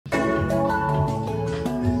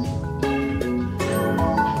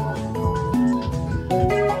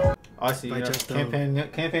Oh, I see. Yeah.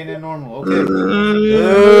 ThanksJusto. Campaign in normal. Okay.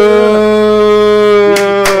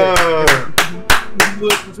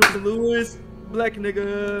 Lewis, black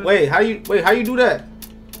nigga. Wait, how you do that?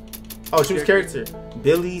 Oh, choose character.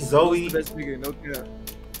 Billy, Zoe. The best nigga, no cap.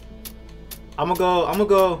 I'ma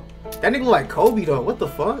go. That nigga look like Kobe though. What the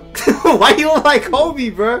fuck? Why you look like Kobe,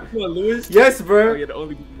 bro? You want Lewis? Yes, bro. Oh, yeah, the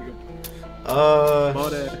only good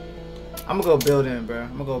nigga. I'ma go build in, bro.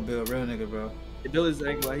 I'ma go build real nigga, bro. Yeah, Bill is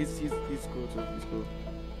ain't gonna lie. He's cool too. He's cool.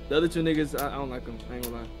 The other two niggas, I don't like them. I ain't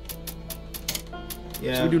gonna lie.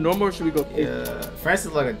 Yeah. Should we do normal or should we go? Yeah. Francis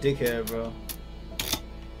is like a dickhead, bro.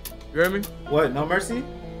 You heard me? What? No mercy?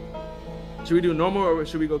 Should we do normal or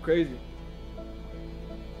should we go crazy?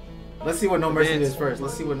 Let's see what no mercy is first.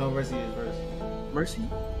 Let's see what no mercy is first. Mercy?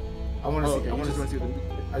 I want to see. Okay. I just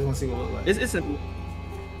want to see what it looks like. It's simple.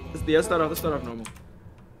 Let's start off normal.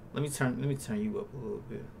 Let me turn you up a little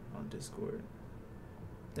bit on Discord.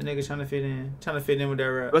 The nigga trying to fit in with that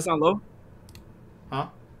rap. Do it sound low? Huh?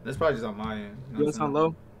 That's probably just on my end. Do it sound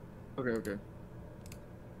low? Okay.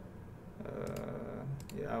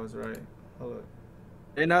 Yeah, I was right. Hold up.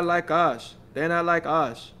 They not like Osh.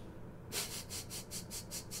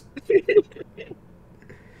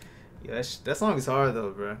 Yeah, that song is hard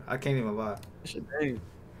though, bro. I can't even lie. Shit, dang.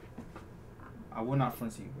 I will not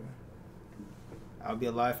front to you, bro. I'll be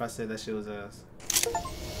a lie if I said that shit was ass.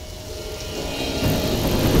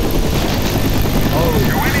 Oh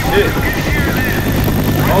shit!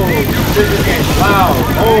 Oh shit! This game's loud.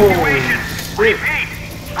 Oh shit! Repeat.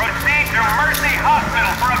 Proceed to Mercy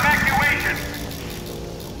Hospital for evacuation.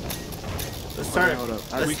 Let's turn. Hold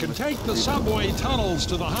up. We can take the subway tunnels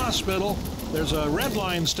to the hospital. There's a red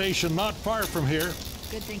line station not far from here.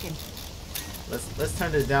 Good thinking. Let's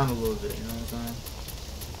turn this down a little bit. You know what I'm saying?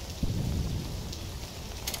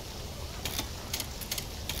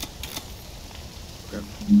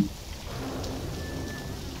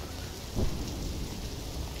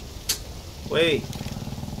 Wait.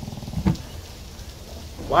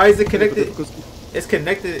 Why is it connected? It's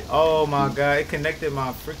connected. Oh my god! It connected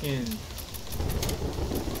my freaking.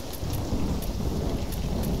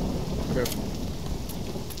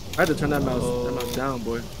 I had to turn that mouse down,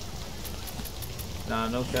 boy. Nah,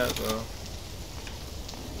 no cap, bro.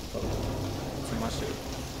 Turn my shit.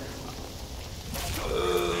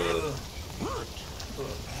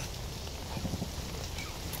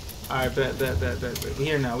 Alright, bet. We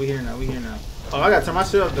here now. Oh, I gotta turn my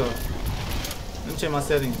shit up though. Let me change my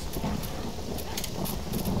settings.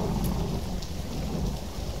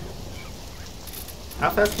 How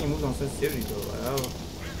fast can you move on sensitivity though? Like, oh.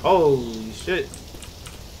 Holy shit.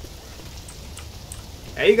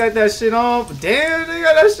 Hey, you got that shit on? Damn, you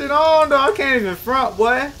got that shit on though. I can't even front,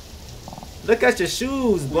 boy. Look at your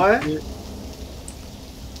shoes, boy.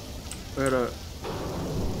 Wait up.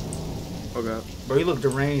 Oh god. Bro, you look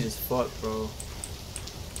deranged as fuck, bro.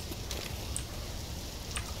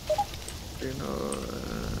 You know,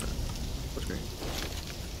 what's green?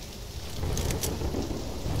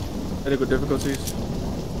 Technical difficulties.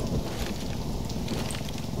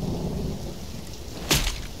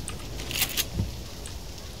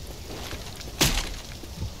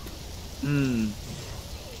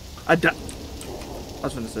 I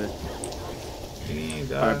was gonna say.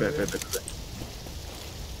 Alright, bet.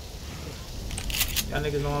 Y'all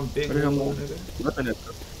niggas know I'm big. Nigga.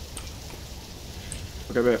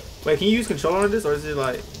 Okay, bet. Wait, can you use controller on this, or is it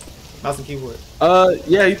like mouse and keyboard?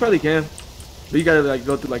 Yeah, you probably can. But you gotta like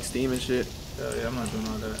go through like Steam and shit. Yeah, I'm not doing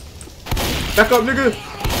all that. Back up, nigga!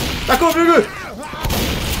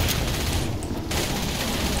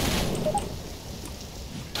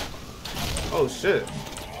 Oh shit!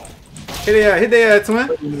 Hit their ass, twin!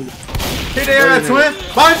 Hit their ass, twin!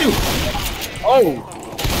 Behind you! Oh!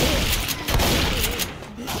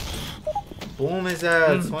 Boom his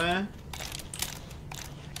ass, twin!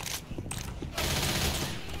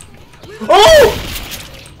 Oh!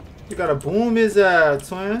 You gotta boom his ass,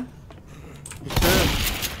 twin.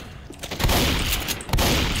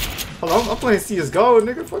 Hold on, I'm playing CSGO,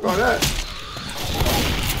 nigga. Fuck all that.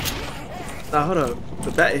 Nah, hold up.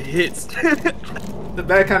 The bat hits. The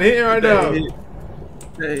bat kind of hitting right now.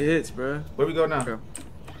 That hits, bro. Where we go now? Okay.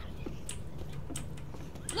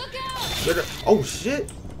 Look out! Oh shit!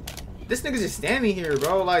 This nigga's just standing here,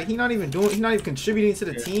 bro. Like he's not even contributing to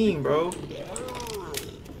the team, bro.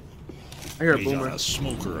 I hear a boomer. Got a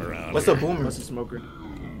smoker around. What's a boomer? What's a smoker?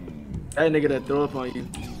 That nigga that throw up on you.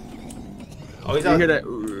 Oh, he's You out. hear that?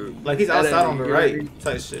 Like he's outside on the right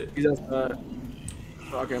type shit. He's outside.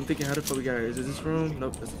 Okay, I'm thinking how the fuck we got here. Is it this room?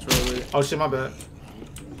 Nope, that's the trolley. Oh shit, my bad.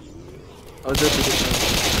 Oh, this is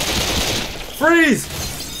Freeze!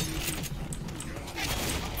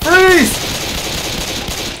 Freeze!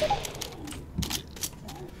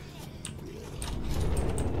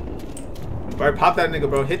 Alright, pop that nigga,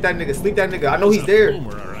 bro. Hit that nigga. Sleep that nigga. I know he's there.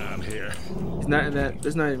 Boomer around here. He's not in that.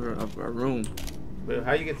 There's not even a room. But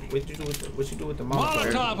how you get? What you do with the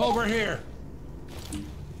motherfucker? Molotov over here.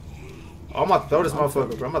 Oh, I'm about to throw this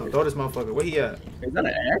motherfucker, bro. I'm about to throw this motherfucker. Where he at? Is that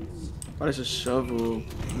an axe? Oh, that's a shovel.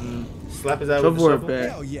 Slap his ass Shovel with or the shovel. bag?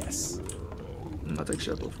 Hell yes. I'll take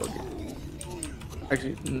shovel. Fuck it.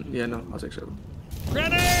 Actually, yeah, no, I'll take shovel.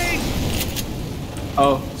 Grenade!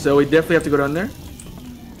 Oh, so we definitely have to go down there.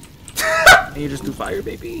 And you just do fire,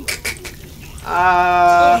 baby.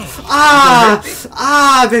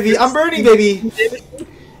 Baby. I'm burning, baby.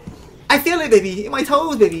 I feel it, baby. In my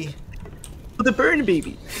toes, baby. The burn,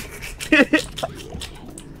 baby.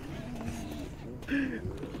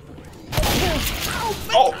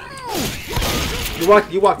 Oh. You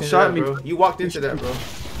walked into that, bro. You walked into that, bro.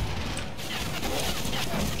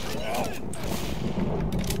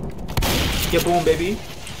 Get boom, baby.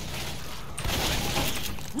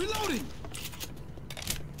 Reloading.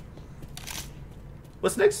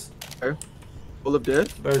 What's next? Okay. Full of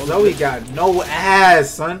death. Bro, Zoe got no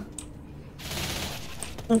ass, son.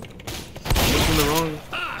 What's in the wrong?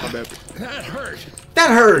 My bad. That hurt. That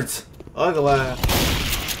hurts. Ugly.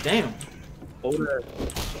 Damn. Hold that.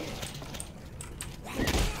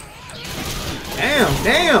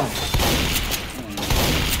 Damn.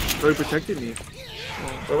 Really protected me.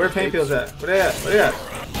 Bro, where pain pills at? Where they at?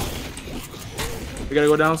 We gotta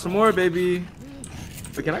go down some more, baby.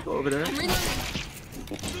 But can I go over there? That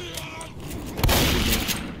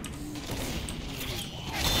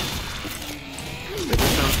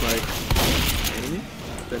sounds like enemy.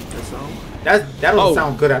 That sound. That don't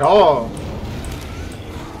sound good at all.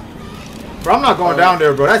 Bro, I'm not going down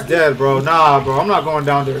there, bro. That's dead, bro. Nah, bro. I'm not going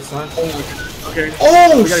down there, son. Okay.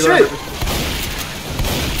 Oh, We gotta shit. go.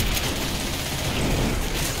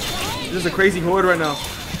 This is a crazy horde right now.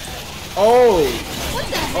 Oh.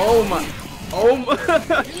 Oh my. Oh my.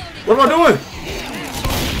 What am I doing?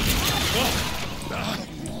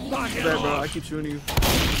 Knock it Bad, bro. off. I keep shooting you.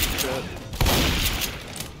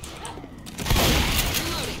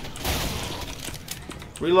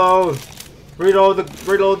 Reload. Reload the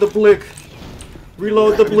blick.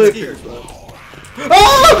 Reload the blick.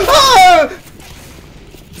 Ah!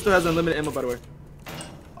 Still has unlimited ammo, by the way.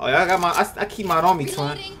 Oh yeah, I got my. I keep mine on me,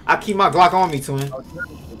 twin. I keep my Glock on me, twin.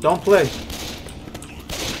 Don't play.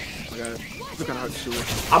 I got it. It's kind of hard to shoot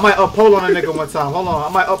with. I might up-pole on a nigga one time. Hold on.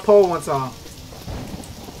 I might up-pole one time.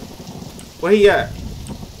 Where he at?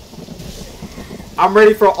 I'm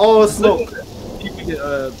ready for all smoke. You can get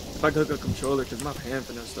if I could hook a controller, cause my hand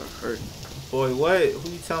finna start hurting. Boy, what? Who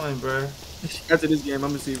you telling, bruh? After this game, I'm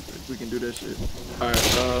gonna see if we can do that shit. Alright,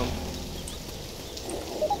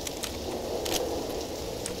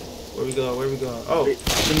 Where we go? Where we go? Oh, wait,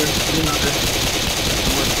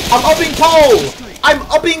 I'm upping pole. I'm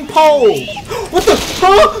upping pole. What the?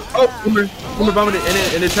 Huh? oh, boomer bombing it,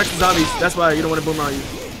 and it attacks the zombies. That's why you don't want to boomer on you.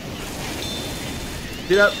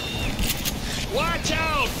 Get up. Watch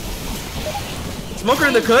out! Smoker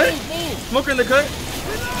in the cut. Smoker in the cut.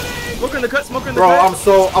 Smoker in the cut. Smoker in the Bro, cut.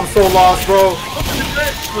 I'm so lost, bro. Smoker in the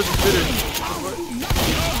cut. Was it bitter?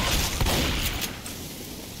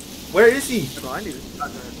 Where is he? Bro, I need it.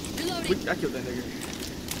 I killed that nigga.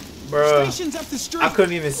 Bruh, Stations up the street. I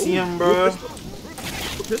couldn't even see him, bro.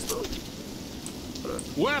 Pistol.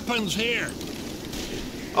 Weapons here.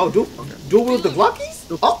 Oh, do with the Glockies?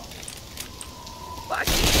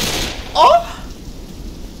 Oh.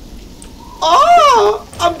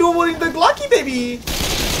 I'm dueling the Glocky, baby.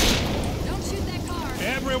 Don't shoot that car.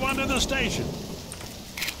 Everyone to the station.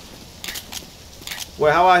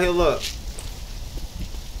 Wait, how I heal up?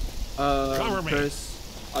 Cover me. Press.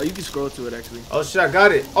 Oh, you can scroll to it actually. Oh shit, I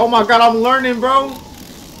got it. Oh my god, I'm learning, bro.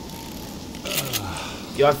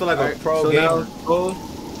 Yo, I feel like a pro so gamer. now, go.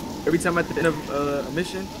 Every time at the end of a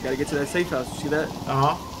mission, you gotta get to that safe house. You see that?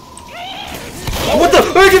 Oh, what the?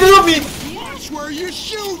 Hey, get it off me! Watch where you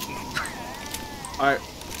shoot. Alright,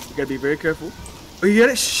 you gotta be very careful. Oh, you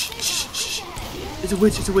got it? Shh, shh, shh. It's a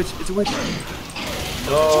witch, it's a witch, it's a witch.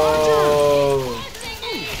 Oh.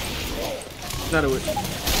 It's not a witch.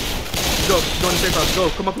 Go in the safe house, go.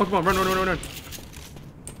 Come on, run.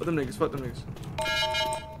 Fuck them niggas.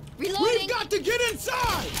 Reloading. We've got to get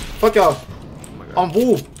inside. Fuck y'all. Oh my god. On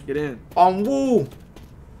woo. Get in. On woo.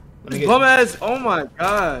 Let me get. Bum ass, oh my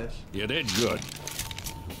gosh. You did good.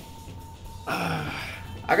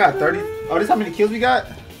 I got 30. Oh, this how many kills we got?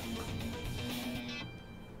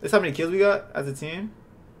 This how many kills we got as a team?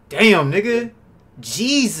 Damn, nigga.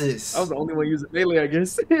 Jesus. I was the only one using melee, I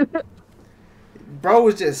guess. Bro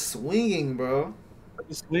was just swinging, bro.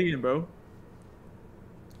 fucking swinging, bro.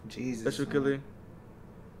 Jesus. Special killer.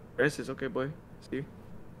 Francis, okay, boy. See?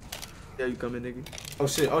 Yeah, you coming, nigga. Oh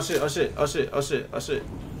shit, oh shit, oh shit, oh shit, oh shit, oh shit.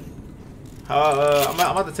 I'm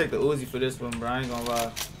about to take the Uzi for this one, bro. I ain't gonna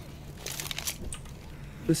lie.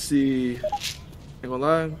 Let's see. Ain't gonna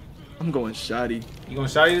lie. I'm going shoddy. You gonna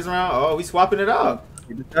shotty this round? Oh, we swapping it up.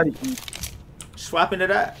 Swapping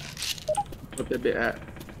it up. What that bit at?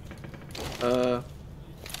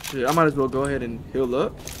 Shit, I might as well go ahead and heal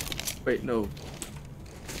up. Wait, no.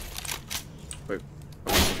 Wait.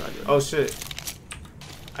 Oh shit.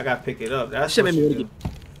 I gotta pick it up. That shit what made me you really do.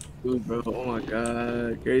 Dude, bro. Oh my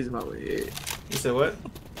god. Gary's mom with hit. You said what?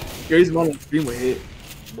 Gary's mom on stream with hit.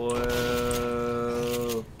 Boy.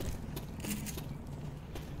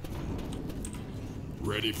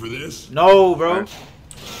 Ready for this? No, bro.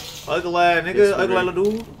 Ugly ass nigga. Ugly ass little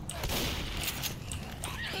dude.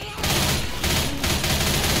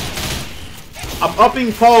 I'm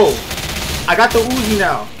upping pole. I got the Uzi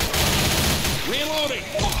now. Reloading.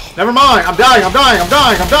 Never mind. I'm dying. I'm dying. I'm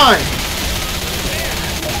dying. I'm dying.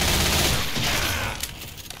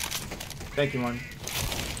 Thank you, man.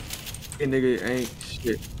 Hey, nigga ain't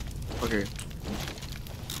shit. Okay.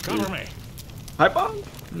 Cover me. Pipe bomb?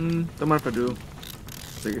 Don't mind if I do.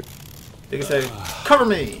 Take it. Nigga say, cover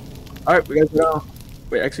me. Alright, we gotta go down.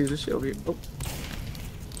 Wait, actually, is this shit over here? Oh.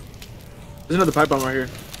 There's another pipe bomb right here.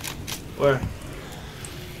 Where?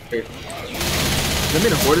 Wait. Does that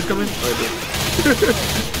mean a horde is coming? Oh, it did.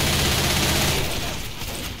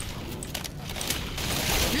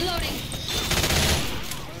 Reloading.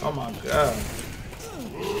 Oh my god.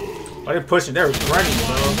 Why they pushing? They're running,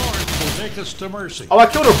 bro. North will take us to Mercy. Oh, I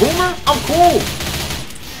killed a boomer? I'm cool.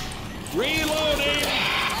 Reloading.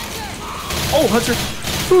 Oh, Hunter.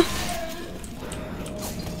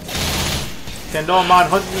 Can no man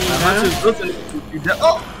hunt me, man?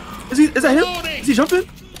 Oh! Is that him? Is he jumping?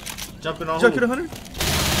 Jumping on Did I who? kill the hunter?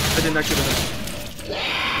 I did not kill the hunter.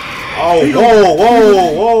 Oh, whoa,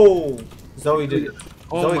 whoa, whoa. Zoe did it.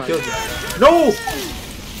 Oh Zoe my killed God. it. No!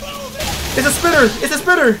 It's a spinner! It's a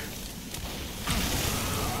spinner!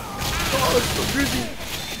 Oh, it's so crazy.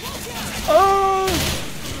 Oh!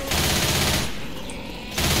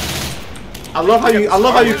 I love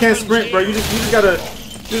how you can't sprint, bro. You just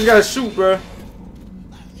gotta shoot, bro.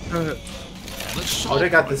 Oh, they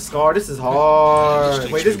got the scar. This is hard.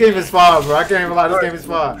 Wait, this game is fun, bro. I can't even lie. This game is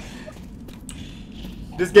fun.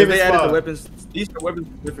 This game is They added the fun. weapons. These weapons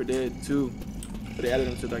were dead too, but they added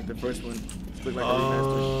them to like the first one. It looked like a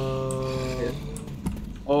remaster. Yeah.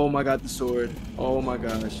 Oh my god, the sword. Oh my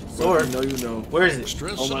gosh. Sword? You know, you know. Where is it?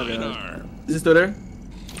 Extra Oh my sidearm. God. Is it still there?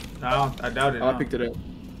 No, I doubt it. Oh, I No. picked it up.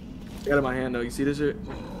 I got it in my hand though. You see this shit?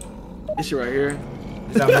 This shit right here.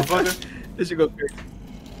 Is that motherfucker? This shit go crazy.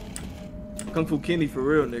 Kung Fu Kenny for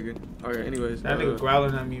real, nigga. Alright, anyways. That nigga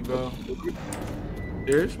growling at me, bro.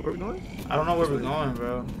 There's where we going? I don't know where we're going,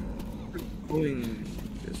 bro. Going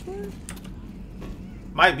this way?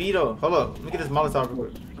 Might be though. Hold up. Let me get this Molotov real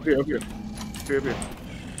quick. Up here, up here. Up here, up here.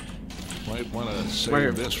 Might want to save Right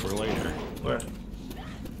here. this for later. Where?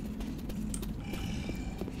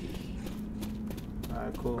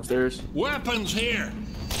 Alright, cool. Upstairs. Weapons here.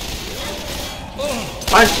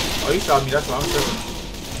 Fine. Oh, you shot me. That's why I'm tripping.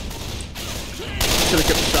 Should've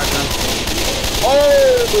kept the shotgun.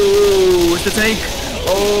 Oh, it's the tank.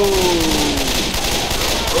 Oh,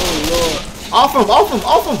 oh lord. Off him! Off him!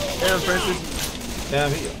 Off him! Damn, Francis.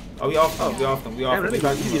 Damn, he. Oh, we off him. We off him. We off Damn, him. that We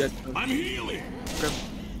back nigga easy. him. That. I'm healing.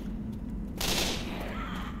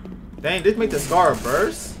 Dang, this make the scar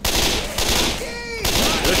burst?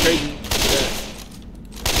 That's crazy. Yeah.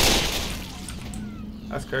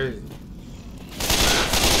 That's crazy.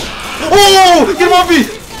 Oh! Get him off me!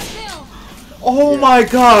 Oh my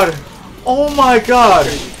god! Oh my god!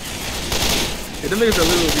 Hey, them niggas are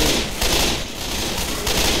little dude.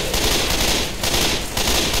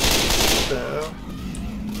 What the hell?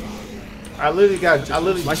 I literally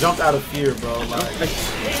jumped out of fear, bro. Like,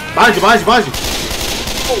 behind you, behind you, behind you!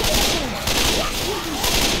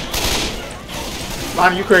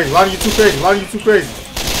 Lonnie, you crazy. Lonnie, you too crazy. Lonnie, you too crazy.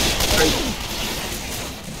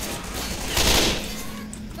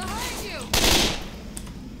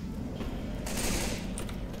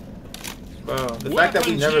 Bro, the fact that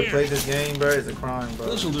we Weapons never here. played this game, bro, is a crime, bro.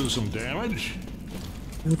 This will do some damage.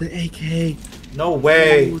 With the AK. No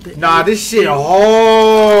way. Ooh, the Nah, this shit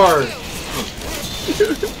hard.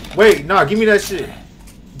 Wait, nah, give me that shit.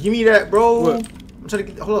 Give me that, bro. What? I'm trying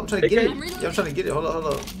to get. Hold up, I'm trying to get it. AK? Yeah, I'm trying to get it. Hold up,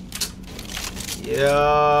 hold up. Yeah.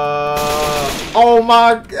 Oh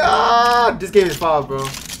my god. This game is fun, bro.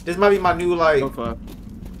 This might be my new like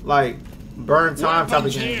burn time type of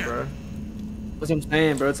Weapons game, here. bro. That's what I'm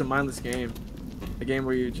saying, bro. It's a mindless game. A game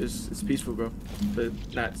where you just it's peaceful, bro, but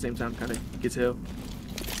not at the same time kind of gets hell.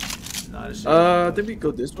 Nah, this shit. I think we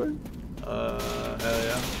go this way. Hell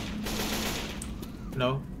yeah.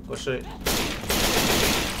 No, go straight.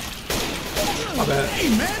 My bad. Hey,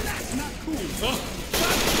 man, that's not cool. God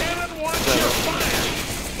damn it, watch your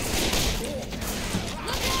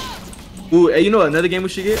fire. Ooh, hey, you know another game we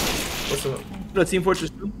should get? What's up? You know Team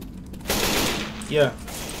Fortress 2? Yeah.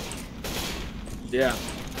 Yeah.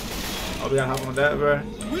 Oh, we gotta hop on that, bro.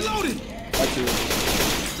 Reloaded.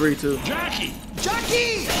 3-2. Jackie.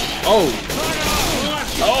 Oh.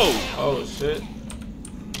 Oh! Oh shit.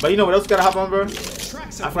 But you know what else we gotta hop on, bro? I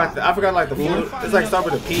forgot like the full. It's like start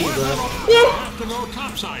with a P, bro. Have to go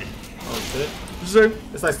topside. Oh shit. What'd you say?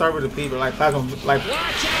 It's like start with a P, but like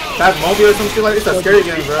Phasmophobia or some shit like. It's a scary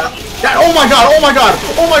game, bro. That, oh my god! Oh my god!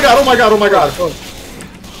 Oh my god! Oh my god! Oh my god!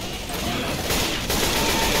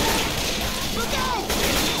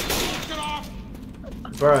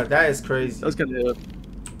 Bro, that is crazy. That was kind of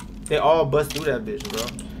They all bust through that bitch, bro.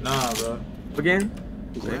 Nah, bro. again.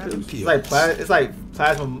 It's like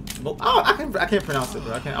plasma. Oh, I can't pronounce it,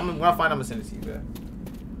 bro. When I find, I'm gonna send it to you, bro.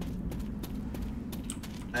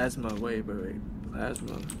 Plasma. Wait.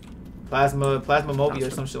 Plasmophobia or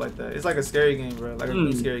some shit like that. It's like a scary game, bro. Like a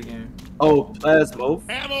new scary game. Oh,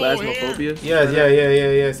 Plasmophobia.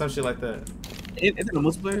 Yeah. Some shit like that. Isn't it a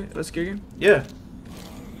multiplayer? That's a scary game. Yeah.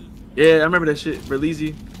 Yeah, I remember that shit.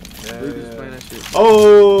 Releasy. Yeah. Was playing that shit.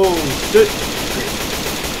 Oh shit.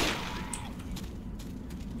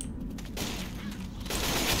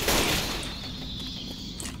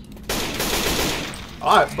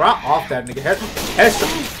 Alright, bro, I'm off that nigga.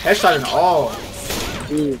 Headshot and all.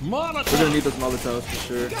 Ooh. We're gonna need those Molotovs for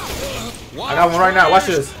sure. I got one right now. Watch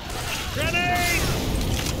this. Grenade.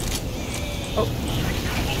 Oh.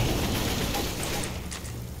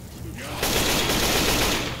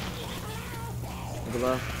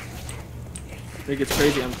 I think it's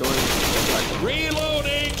crazy. I'm going.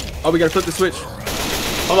 Reloading. Oh, we gotta flip the switch.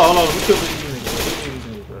 Hold on. Let me kill these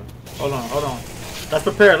niggas, bro. Hold on. Let's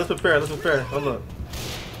prepare. Hold up.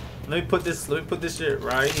 Let me put this shit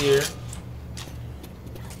right here.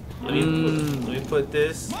 Let me put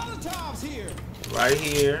this right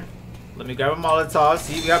here. Let me grab a Molotov.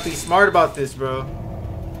 See, you gotta be smart about this, bro.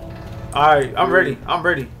 Alright, I'm ready.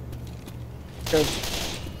 Okay.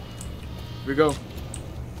 Here we go.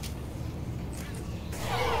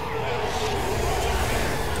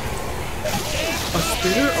 A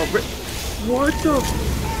spinner? What the?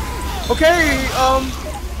 Okay,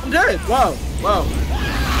 I'm dead. Wow.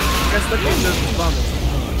 Guess the game doesn't respond.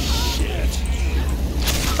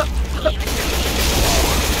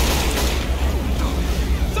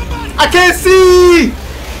 I can't see!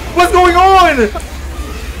 What's going on?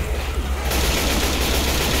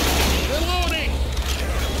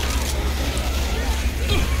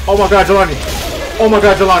 Oh my god, Jelani.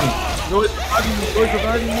 No, it's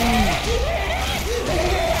providing me.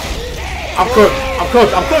 I'm cooked.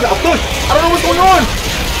 I don't know what's going on.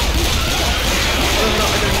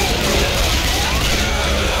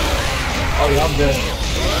 Oh yeah, I'm dead.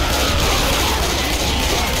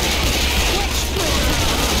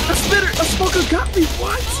 A smoker got me.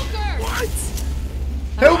 What?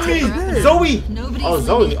 Help me, Zoe. Nobody's Oh,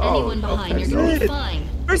 Zoe. leaving Oh, anyone behind. okay. You're gonna be fine.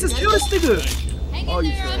 Where's this kill this nigga? Hang Oh, in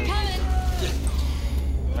you there, I'm coming.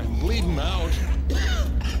 I'm bleeding out.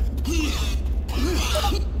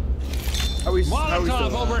 How we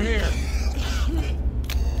Molotov over here.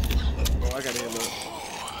 Oh, I gotta hit low.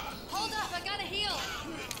 Hold up, I gotta heal.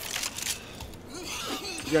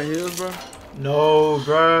 You got heals, bro? No,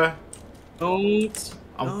 bruh. Don't.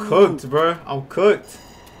 I'm No. cooked, bruh. I'm cooked.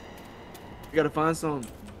 You gotta find some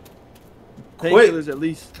Quick. painkillers at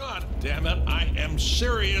least. God damn it, I am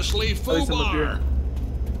seriously At least some up here.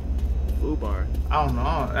 foobar. Full bar. I don't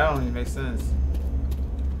know. That don't even make sense.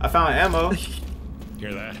 I found ammo,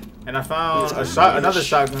 Hear that? and I found another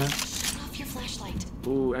shotgun. Shut off your flashlight.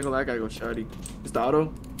 Ooh, ain't gonna lie, I gotta go shotty. It's the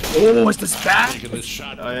auto. Oh, it's the spat. Taking this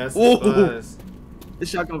shot. Oh yeah, it's Ooh. buzz. This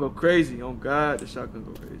shotgun go crazy. Oh god, this shotgun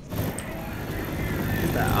go crazy.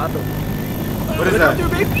 It's that auto. What is that?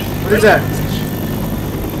 Helicopter, baby. What is that?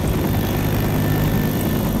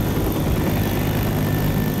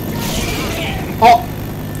 Oh!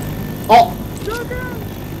 Shotgun.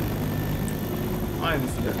 I didn't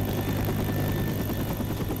see that.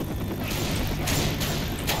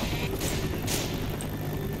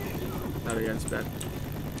 Now they got his back.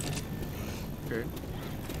 Okay.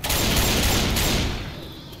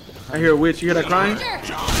 I hear a witch. You hear that crying?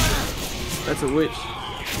 That's a witch.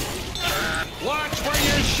 Watch where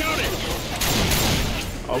you're shooting.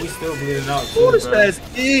 Oh, we still bleeding out too, Ooh, this bro. fast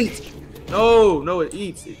eats. No, it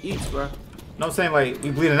eats. It eats, bro. No, I'm saying like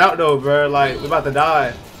we bleeding out though, bro. Like we about to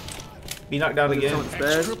die. Be knocked down again.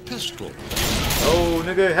 Extra pistol. Oh,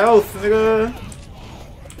 nigga, health, nigga.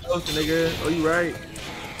 Health, nigga. Oh, you right.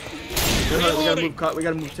 We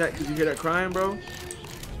gotta move tech. Did you hear that crying, bro?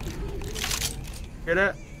 Hear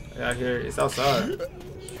that? Yeah, I hear it. It's outside.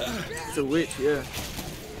 It's a witch, yeah.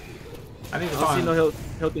 I need to I don't see find no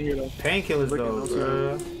health in here though. painkillers though,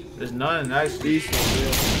 bro. There's none actually. Decent,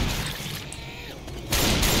 yeah.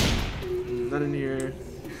 None in here.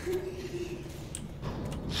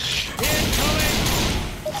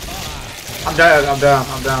 I'm down,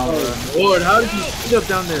 bro. Lord, how did you get up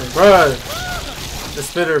down there? Bro, the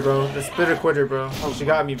spitter, bro. The spitter quitter, bro. Oh, she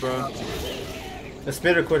got me, bro. The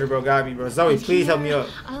spitter quitter, bro, got me, bro. Zoe, please help me up.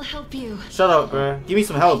 I'll help you. Shut up, bro. Give me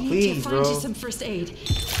some help, I need please, to find bro. you some first aid.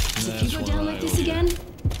 If you go down like this again,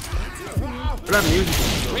 But I'm using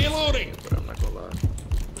it. Reloading. But I'm not gonna lie.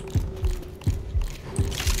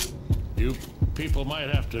 You people might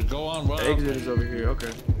have to go on. Well, The exit is over here.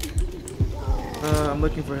 Okay. I'm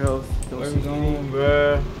looking for health. Don't Where see we any. going,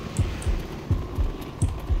 bro?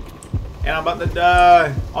 And I'm about to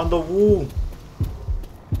die on the woo.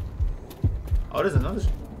 Oh, there's another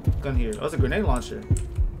gun here. Oh, it's a grenade launcher.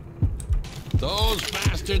 those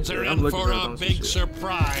bastards are Yeah, I'm in looking for for a some big shit.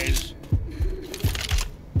 surprise.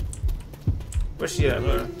 Where's she at,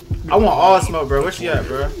 bro? I want all smoke, bro. Where's she at,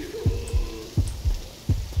 bro?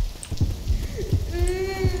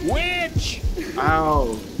 Witch!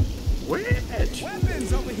 Ow. Witch.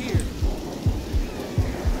 Weapons over here.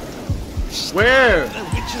 Where? The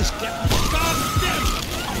witch is getting goddamn.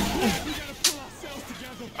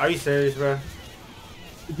 Are you serious, bro?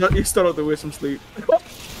 You start off the witch from sleep.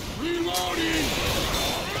 Reloading!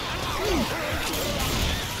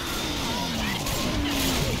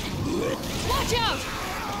 watch out!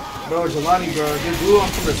 Bro, Jelani, bro. This dude on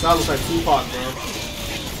from the side looks like Tupac, bro.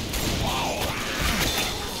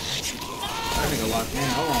 That nigga locked in.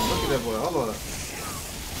 Hold on. Look at that boy. Hold on.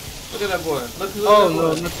 Look at that boy. Look Oh at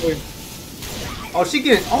no, that boy. not the way. Oh, she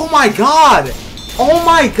getting. Oh my god. Oh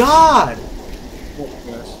my god. Oh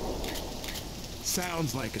gosh.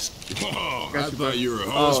 Sounds like a. Oh, Got I you, thought you were a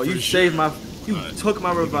host. Oh, for you sure. saved my. You Alright, took my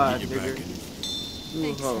let me revive, get back nigga. in.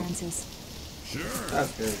 Thanks, Oh. Francis. Sure.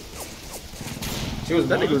 That's good. She was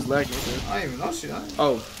That nigga one? was lagging. Okay. I didn't even know she.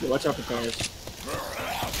 Oh, yeah, watch out for cars.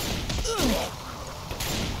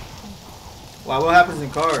 Wow, what happens in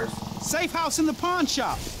cars? Safe house in the pawn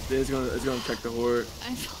shop. It's gonna check the horde.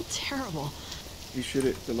 I felt terrible. You shoot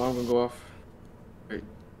it. The alarm gonna go off. Wait.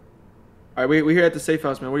 All right, we here at the safe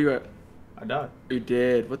house, man. Where you at? I died. You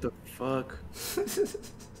dead. What the fuck?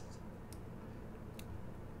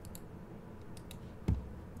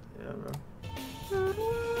 Yeah, bro.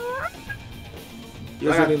 You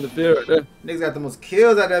guys in the field. Niggas got the most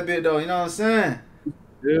kills out that bit though. You know what I'm saying?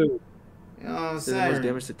 Dude. You know what I'm Did the most saying?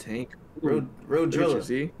 damage to tank. Real Look at driller. you,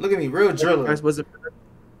 see? Look at me, real driller. Guys, was it?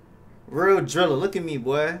 Real driller. Look at me,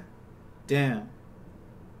 boy. Damn.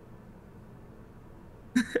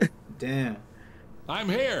 Damn. I'm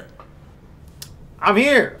here. I'm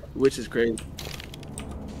here. Which is crazy.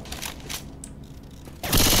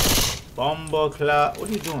 Bomba cloud. What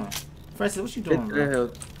are you doing? Francis, what you doing, Hit the bro?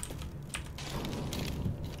 hell.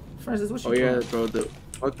 Francis, what you Oh yeah, doing? bro. The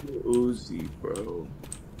fucking Uzi, bro.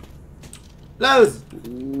 Lowe's.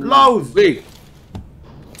 Ooh. Lowe's. Wait.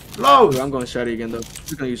 Lowe's. I'm going shotty again though. I'm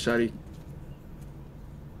just gonna use shotty.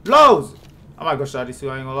 Lowe's. I might go shotty too.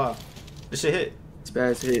 I ain't gonna lie. This shit hit.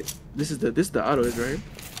 Spaz hit. This is the auto, is right?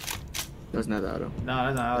 That's not the auto. Nah,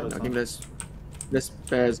 that's not I auto. think that's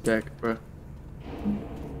Spaz back, bro.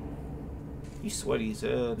 You sweaty as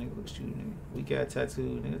hell, nigga. Look at you, nigga. We got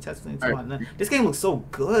tattoo, nigga. Tattoo ain't Alright. talking about nothing. This game looks so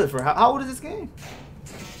good for how old is this game?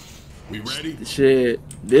 We ready? Shit.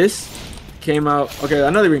 This came out. Okay, I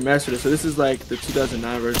know they remastered it, so this is like the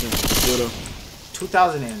 2009 version. Still though.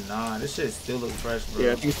 2009. This shit still looks fresh, bro.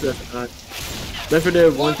 Yeah, I think it's 2009. Left 4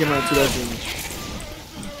 Dead 1 came out in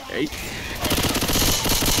 2008.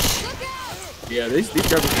 Yeah, these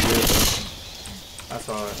graphics are good, That's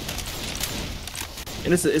hard. though.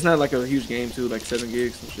 And it's not like a huge game too, like 7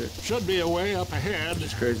 gigs and shit. Should be a way up ahead.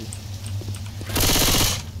 It's crazy.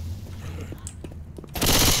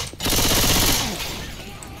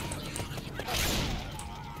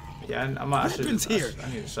 Yeah, I Weapons here. I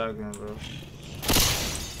need a shotgun, bro.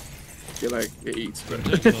 Feel like it eats, bro.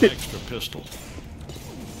 Just an extra pistol.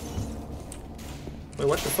 Wait,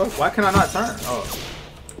 what the fuck? Why can I not turn? Oh.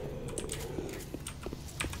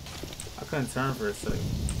 I couldn't turn for a second.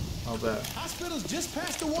 Oh, bad. Hospital's just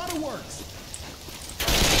past the waterworks.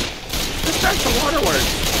 That's the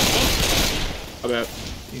waterworks. I bet.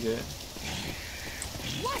 You good.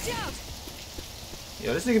 Watch out!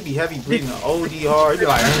 Yo, this nigga be heavy breathing OD hard. He be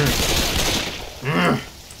like,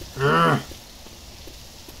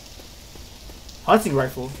 hunting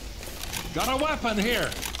rifle. Got a weapon here.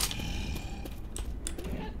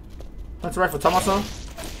 Hunting rifle. Tell my son.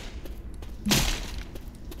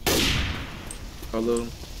 A little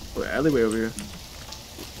alleyway over here.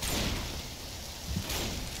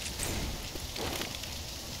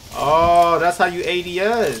 Oh, that's how you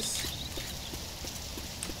ADS.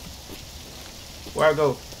 Where I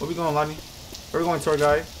go? Where we going, Lonnie? Where we going, tour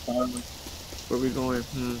guide? Where we going?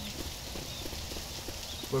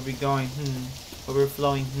 Where we going? Where we're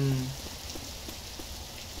flowing?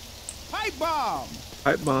 Pipe bomb.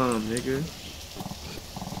 Pipe bomb, nigga.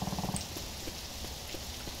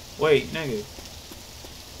 Wait, nigga.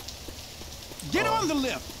 Get on the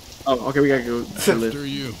lift. Oh, okay, we gotta go to the lift. After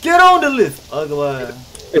you. Get on the lift, ugly.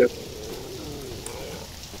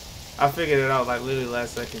 I figured it out like literally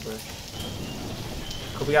last second, bro.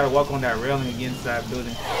 Cause we gotta walk on that railing and get inside the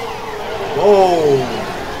building. Whoa!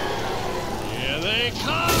 Here they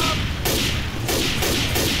come.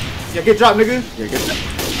 Yeah, get dropped, nigga. Yeah, get that.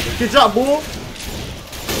 Get dropped, bull.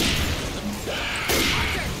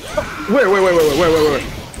 Wait.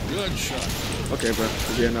 Good shot. Okay, bro.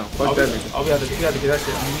 Yeah, no. Fuck that nigga. Oh, we have to get that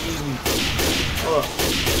shit immediately. Hold up.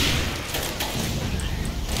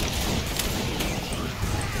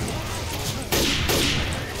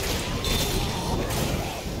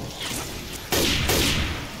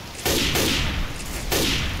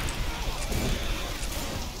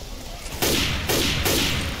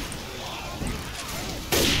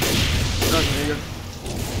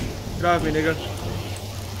 Get off me, nigga.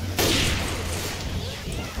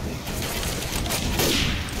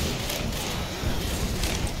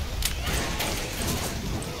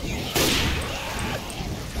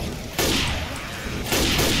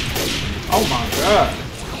 Oh my god.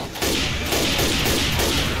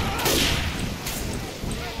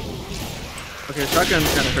 Okay, shotgun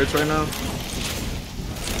kind of hurts right now.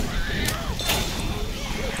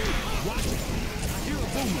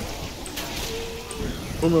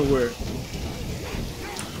 Boomer where?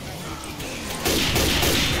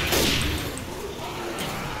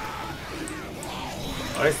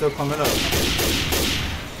 Oh, they still coming up.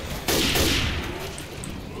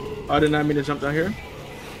 I did not mean to jump down here.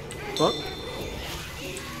 Fuck.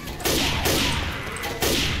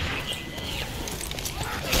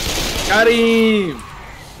 Got him!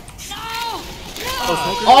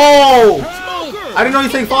 Oh! I didn't know you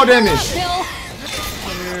take fall damage.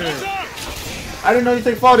 I didn't know you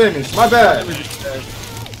take fall damage. My bad.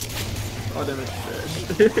 Oh, damn it.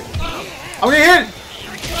 I'm getting hit.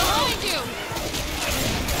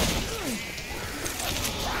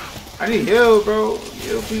 I need heal, bro.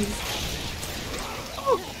 Heal, please.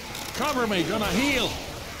 Cover me. Gonna heal.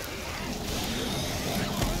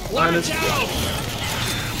 Minus. Watch out.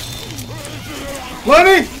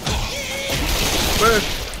 Lenny!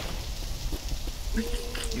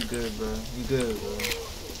 You good, bro. You good, bro.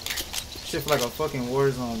 Shit like a fucking war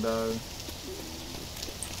zone, dog.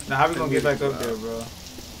 Now how we gonna get back up there, bro?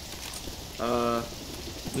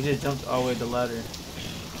 We just jumped all the way to the ladder.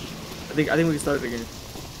 I think we can start it again.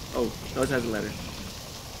 Oh, no, it has a ladder.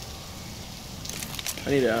 I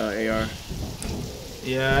need an AR.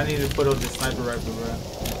 Yeah, I need to put up the sniper rifle, bro.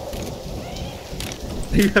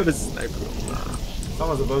 You have a sniper.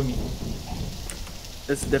 Someone's above me.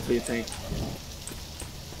 That's definitely a tank.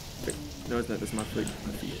 No, it's not. That's my feet.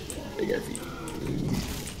 My feet. Big ass feet.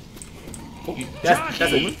 Oh,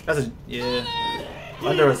 that's a yeah.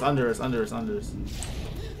 Under us.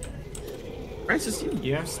 Francis,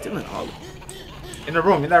 Yeah. stealing all of it. In that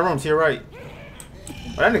room, to your right.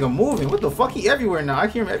 Oh, that nigga moving. What the fuck? He everywhere now. I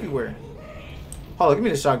hear him everywhere. Hold on, give me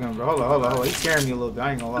the shotgun, bro. Hold on. He's scaring me a little bit.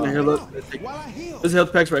 I ain't gonna Here, lie. look. There's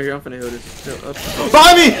health packs right here. I'm finna heal this.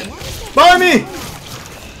 Behind me!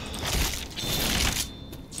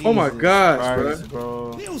 Oh my gosh, Christ,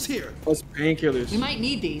 bro. Bill's here. Plus painkillers. You might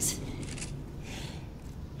need these.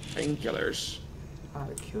 Painkillers. I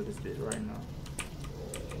gotta kill this bitch right now.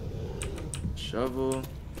 Shovel.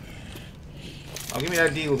 Oh, give me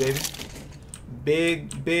that deal, baby.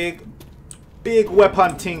 Big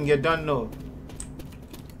weapon thing. You don't know.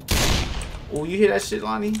 Oh, you hear that shit,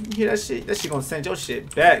 Lonnie? You hear that shit? That shit gonna send your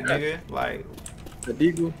shit back, nigga. Like, The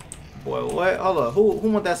deagle. boy, what? Hold up. Who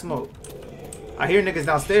want that smoke? I hear niggas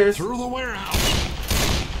downstairs. Through the warehouse.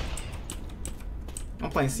 I'm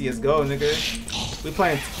playing CS:GO, nigga. We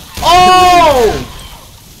playing. Oh!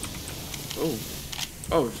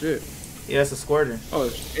 Oh shit. Yeah, it's a squirter.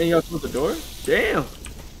 Oh, and y'all closed the door? Damn.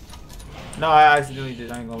 No, I accidentally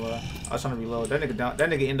did. I ain't gonna lie. I was trying to reload. That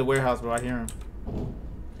nigga in the warehouse, bro. I hear him.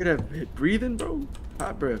 Look at that breathing, bro.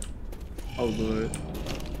 Hot breath. Oh lord.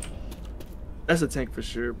 That's a tank for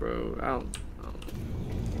sure, bro. I don't.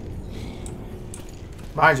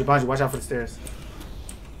 Behind you. Watch out for the stairs.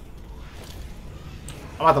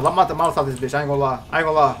 I'm about to Molotov this bitch. I ain't gonna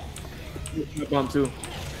lie. Bomb too.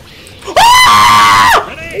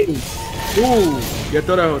 Ooh. Yeah,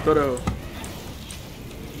 throw that hoe.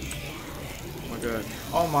 Oh my god.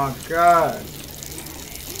 Oh my god.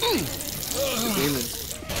 Demon.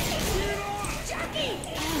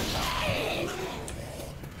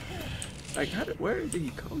 Like, where did he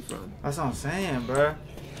come from? That's what I'm saying, bro.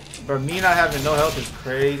 Bro, me not having no health is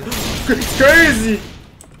crazy. It's crazy.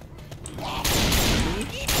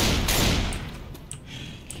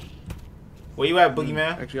 Where you at,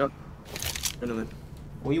 Boogeyman? Actually, adrenaline.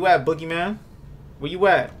 Where you at, Boogeyman? Where you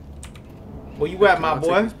at, my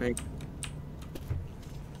boy?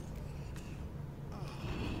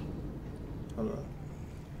 Hold up.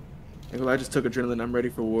 I just took adrenaline. I'm ready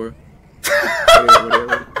for war.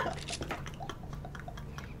 Whatever.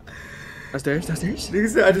 Downstairs. Nigga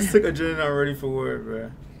said I just took adrenaline. I'm ready for war,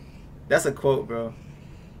 bro. That's a quote, bro.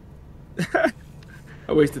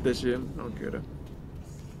 I wasted that shit. I don't care though.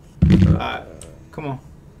 Alright, come on.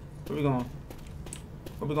 Where we going?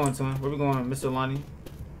 Where we going, Twin? Where we going, Mr. Lonnie?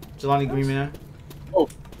 Jelani Green Man? Oh,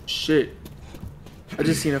 shit. I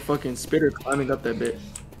just seen a fucking spitter climbing up that bit.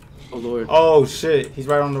 Oh, lord. Oh, shit. He's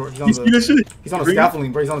right on the... He's on the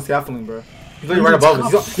scaffolding, bro. He's literally right above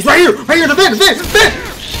us. He's right here! Right here! The vent!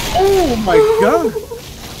 Oh, my God.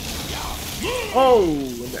 Oh,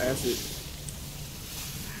 in the acid.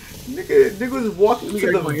 Nigga was walking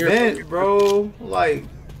to the vent, bro. Like...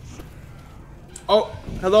 Oh,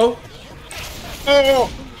 hello? Oh!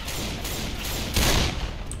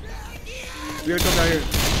 We gotta come down here.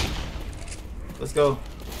 Let's go.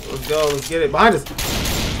 Let's get it. Behind us.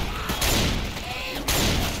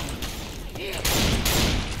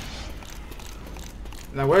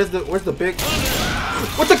 Now where's the big...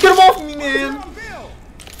 What the... Get him off me, man!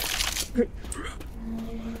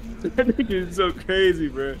 That nigga is so crazy,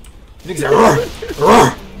 bro. Niggas like...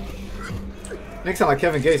 Roar! Niggas sound like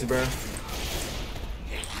Kevin Gates, bro.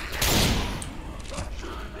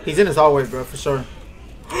 He's in his hallway, bro, for sure.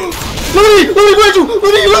 Look, where'd you? Look.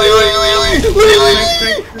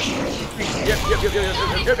 Yep. What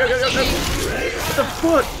the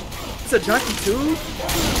fuck? It's a jockey too?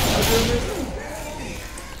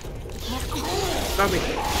 Knock me,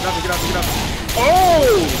 get off.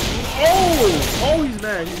 Oh, he's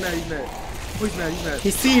mad.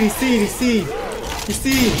 He's seed.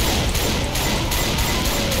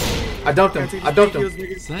 I dumped him.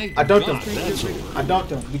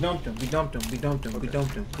 We dumped him.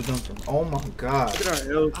 Oh my god. Look at our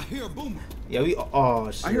health. I hear a boomer. Yeah, we. Oh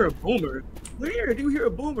shit. I hear a boomer. Where do you hear a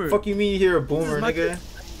boomer? Fuck you mean you hear a boomer, nigga?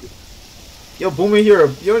 Yo, boomer hear a.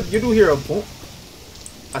 You do hear a boom.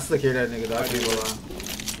 I still hear that nigga though. I can't go lie.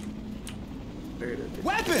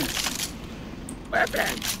 Weapon.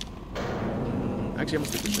 Actually, I'm gonna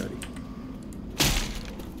stick with Shotty.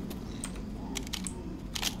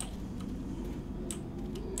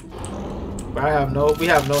 But we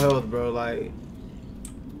have no health, bro. Like,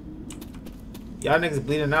 y'all niggas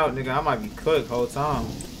bleeding out, nigga. I might be cooked whole time.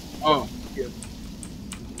 Oh, yeah.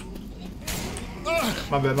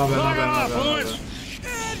 My bad.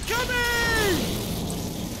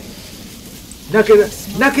 Knock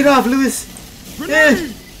it off, Lewis. Yeah.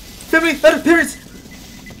 Family, let it parents.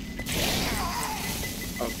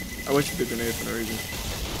 Oh, I wish you did grenade for no reason.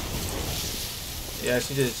 Yeah,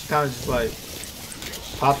 she kind of just like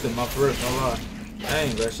popped him off rip, no lie.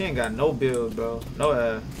 Dang, bro, she ain't got no build, bro. No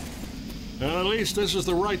ass. At least this is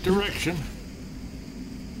the right direction.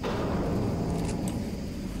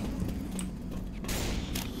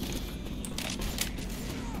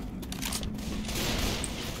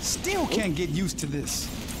 Still can't get used to this.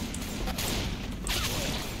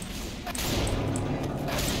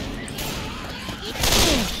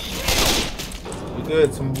 We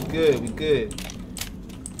good, so we good.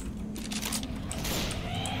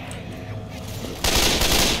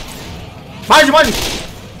 Mind you!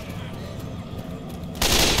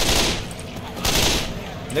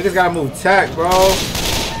 Niggas gotta move tack, bro.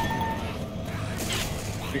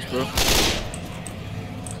 Thanks, bro.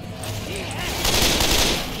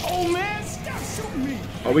 Oh man, stop shooting me!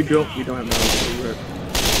 Oh, we don't have no health.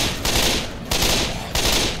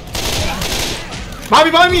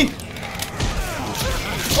 Behind me!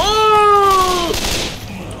 Oh!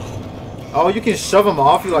 Oh, you can shove him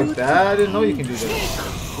off you like that? I didn't know you can do that.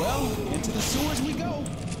 Well, into the sewers we go.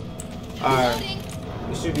 Alright.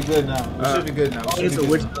 We should be good now. We should be good now. Oh, it's a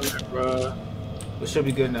witch hunter, bro. We should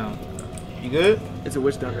be good now. You good? It's a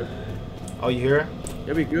witch down here. Oh, you here?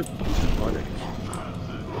 Yeah, we good.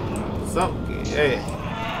 Something. Hey.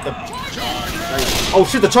 Oh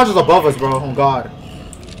shit! The charger's above us, bro. Oh god.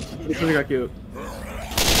 This one got killed.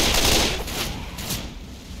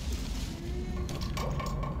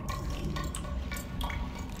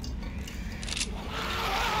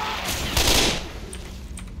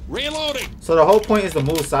 Reloading. So the whole point is to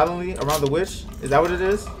move silently around the witch. Is that what it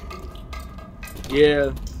is?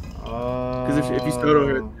 Yeah. Because if you startle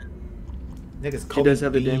her, niggas, she does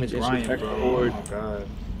have the damage and she attacks forward. Oh my god.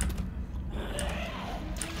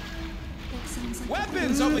 That sounds like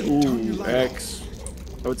Weapons over here. Turn your Ooh, light off. X.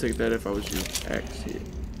 I would take that if I was you. X here.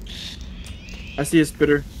 I see a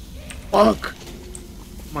spitter. Fuck!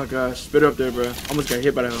 Oh my gosh, spitter up there, bro. Almost got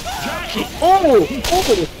hit by that. Oh!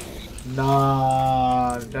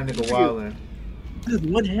 Nah, that nigga wildin'. That's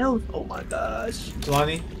 1 health. Oh my gosh.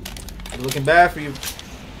 Jelani, I'm looking bad for you.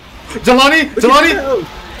 Jelani! Jelani!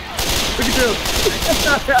 Look at you.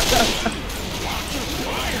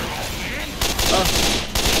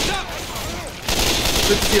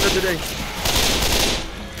 Good to see you another day.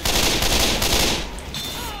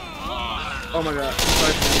 Oh my god. I'm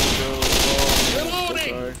sorry for you, bro. Oh, man. I'm so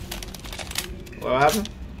sorry. What happened?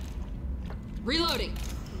 reloading.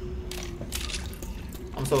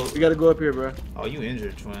 I'm so. We gotta go up here, bro. Oh, you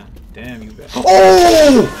injured, twin. Damn, you bad.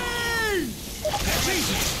 Oh!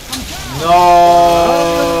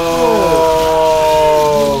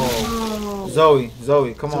 No!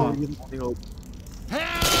 Zoe, come on.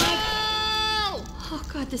 Oh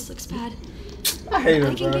god, this looks bad. I hate I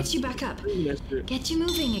it, can bro. get you back up. Get you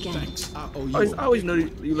moving again. Thanks. I owe you. I always know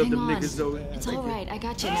you love Hang them on. niggas, Zoe. It's alright, I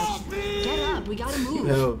got you now. Get up, we gotta move.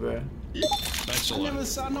 Hell, bro. Thanks a I lot. never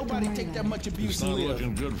saw nobody take that much abuse It's and not live.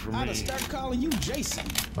 looking good for I'd me. have started calling you Jason.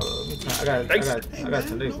 Hold on, let me turn- I got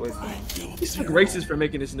today's voice. He's like racist for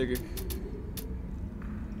making this nigga.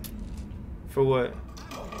 For what?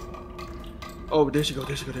 Oh, there she go.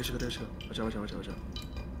 Watch out.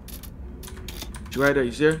 She's right there.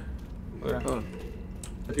 You see her? Where? Oh.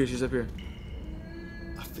 Up here. She's up here.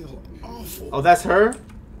 I feel awful. Oh, that's her?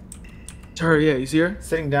 It's her. Yeah. You see her?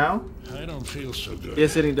 Sitting down? I don't feel so good. Yeah,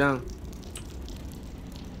 sitting down.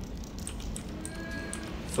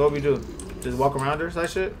 So what we do? Just walk around her, that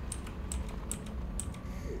shit?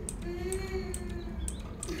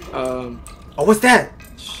 Oh, what's that?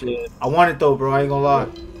 Shit. I want it though, bro. I ain't gonna lie.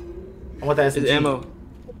 I want that SMG. It's ammo.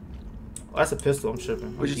 Oh, that's a pistol. I'm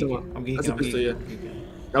tripping. What you talking about? I'm geeking. That's a I'm pistol, geeking. yeah. I'm geeking.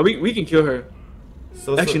 Now we can kill her.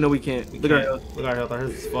 So Actually, no, we can't. we Look at her can't. health. Look at her health.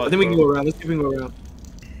 Hers is fucked, I think we can bro. go around. Let's see if we can go around.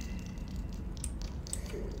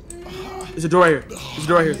 There's a door right here. There's a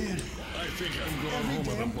door right here. I think I'm going home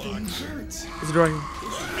with a box. There's a door right here.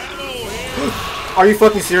 Are you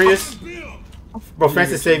fucking serious? Bro,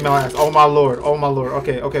 Francis saved my ass. Oh my lord. Oh my lord.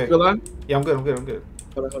 Okay, okay. You alive? Yeah, I'm good. I'm good. I'm good.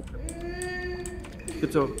 Hold on.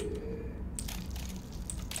 Good talk.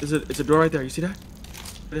 It's a door right there. You see that?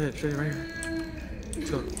 Straight ahead, straight right here. Let's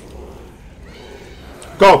go.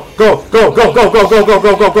 Go, go, go, go, go, go, go, go,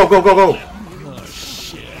 go, go, go, go, go, go.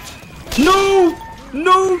 No!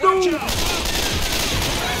 No, no!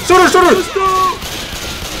 Shoot her, shoot her! Let's go!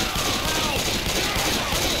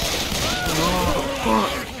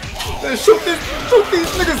 Man, shoot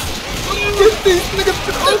these niggas! Get these niggas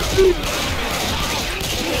off me!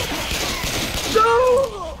 No!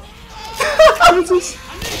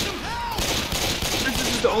 This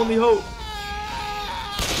is the only hope.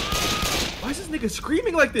 Why is this nigga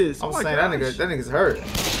screaming like this? I'm saying that nigga's hurt.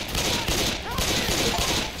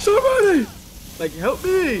 Somebody! Like, help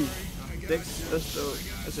me! ThanksJusto.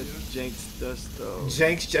 That's a ThanksJusto.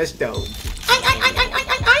 ThanksJusto.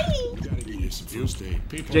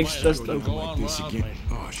 People Jinx might does have to stuff go like on this without again. me.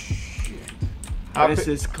 Oh, shit. This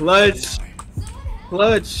is clutch.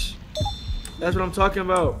 Clutch. That's what I'm talking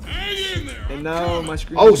about. Hang in there. And now my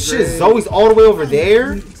screen Oh is shit, gray. Zoe's all the way over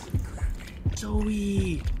there?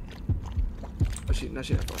 Zoe. Oh, she not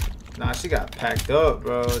far. Nah, she got packed up,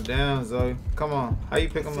 bro. Damn, Zoe. Come on. How you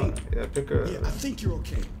pick him up? Yeah, pick her Yeah, I up. think you're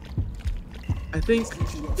okay. I think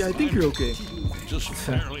you're okay. Just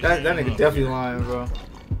barely That hanging nigga on. definitely lying, bro.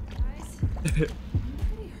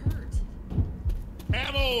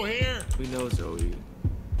 Ammo here. We know Zoe.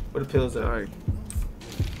 Where the pills at? Alright.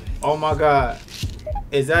 Oh my god.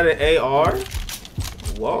 Is that an AR?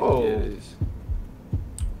 Whoa. It is.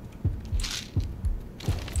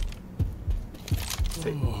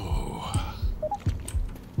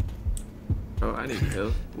 Oh, I need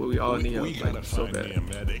help. Well, we all need help. We gotta Like, so find me bad. a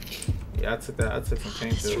medic. Yeah, I took some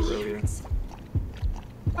painkillers earlier.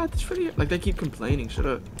 Ah, that's pretty. Like they keep complaining. Shut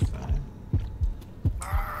up.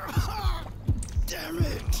 Damn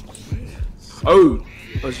it. Oh,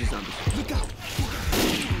 Oh, it's just zombies.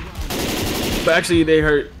 But actually, they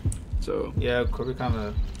hurt. So Yeah, we kind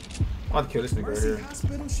of. I want to kill this nigga right here.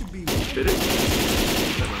 Hospital should be. did it?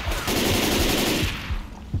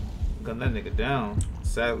 Gun that nigga down.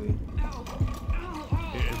 Sadly.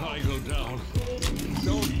 If I go down,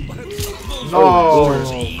 don't let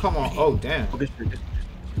Oh, come on. Oh, damn. Good shit.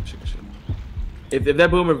 If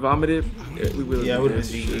that boomer vomited, we would. Yeah, it would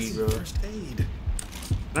have been GG, bro. First aid. Can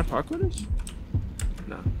I park with us?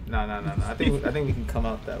 No. No. I think we can come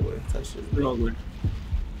out that way. Touch this. We're all good.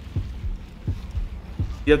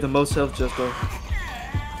 You have the most health, Justo.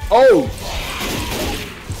 Oh!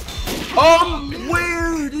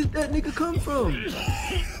 Where did that nigga come from?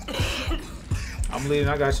 I'm leading.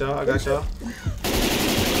 I got y'all.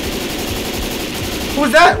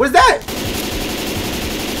 Who's that? What's that?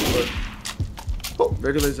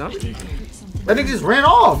 Regular zombie. That nigga just ran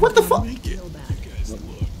off. What the fuck?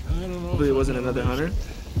 Hopefully it wasn't another hunter.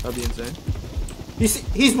 That'd be insane.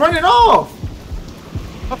 He's running off.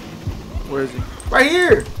 Where is he? Right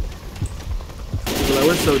here. Like,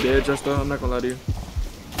 we're so dead, Justo. I'm not gonna lie to you.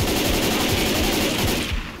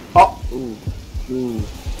 Oh. Ooh.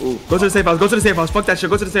 Go to the safe house. Fuck that shit.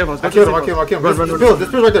 Go to the safe house. I killed him. Run. There's pills.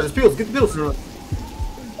 There's pills right there. There's pills. Get the pills. Let's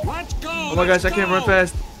go. Oh my gosh, I can't run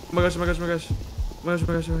fast. Oh my gosh. Oh my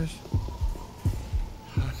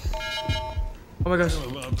gosh.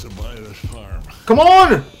 I'm about to buy this farm. Come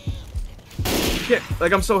on.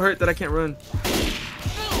 Like, I'm so hurt that I can't run.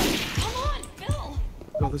 Come on, Bill.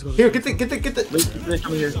 Let's go. Here, get the. They're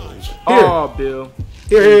coming here. Oh, Bill.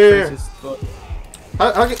 Here. Francis, fuck.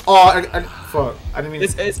 Fuck. I didn't mean.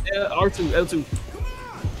 It's R2, L2.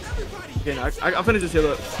 Okay, no, I'm finna just heal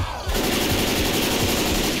up.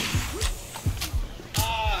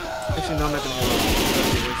 Actually, no, I'm not gonna heal up.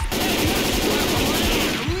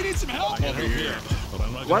 We need some help. Over here. But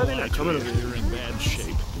I'm not Why are gonna they lie not to coming you, over here? you're in bad shape.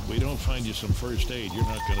 If we don't find you some first aid, you're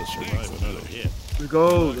not gonna survive another hit. Let's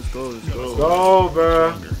go. Go,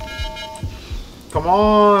 bro. Come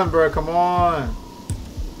on, bro. Come on.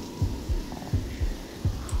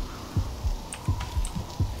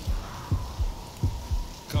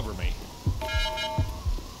 Cover me.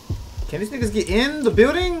 Can these niggas get in the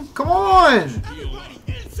building? Come on.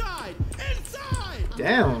 Inside.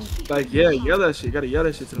 Damn. Like, yeah, yell that shit. You gotta yell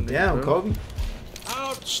that shit to them. Damn, niggas, bro. Kobe.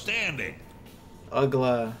 Outstanding.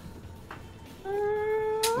 Ugly.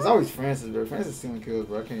 It's always Francis, bro. Francis stealing kills,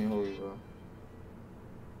 bro. I can't even hold you, bro.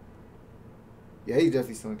 Yeah, he's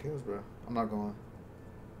definitely stealing kills, bro. I'm not going.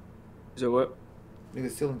 Is that what?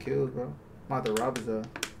 Niggas stealing kills, bro. I'm about to rob his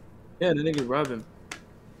Yeah, the niggas rob him.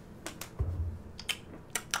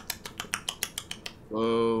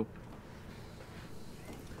 Whoa.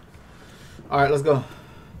 Alright, let's go.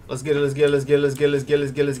 Let's get it. I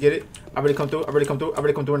already come through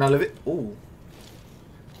and I live it. Ooh.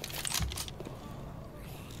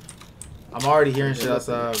 I'm already hearing shit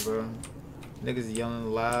outside, bro. Niggas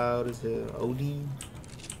yelling loud as hell. OD.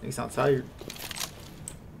 Niggas sound tired.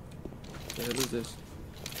 What the hell is this?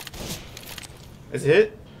 Is it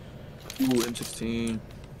hit? Ooh, M16.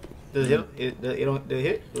 Does it hit? Did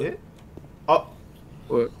it hit? Oh.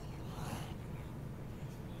 What?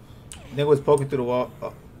 Nigga was poking through the wall.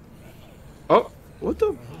 Oh. Oh, what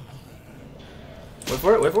the? Wait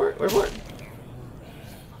for it.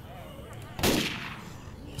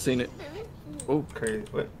 Seen it. Oh, Crazy.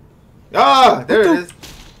 What? Ah! There it is.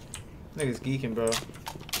 Niggas geeking, bro.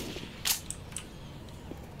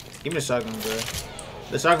 Give me the shotgun, bro.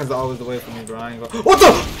 The shotgun's always the way for me, bro. I ain't go. What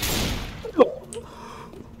the?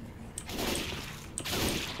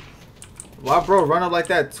 Why, bro? Run up like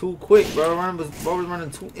that too quick, bro. Bro was running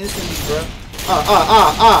too instantly, bro.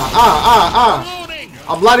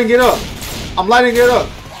 I'm lighting it up.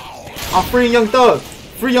 I'm freeing Young Thug.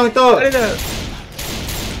 Free Young Thug.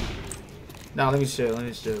 Nah, let me chill.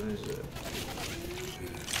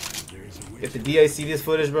 If the DA see this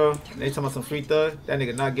footage, bro, and they talking about some free Thug, that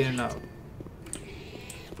nigga not getting out.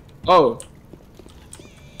 oh.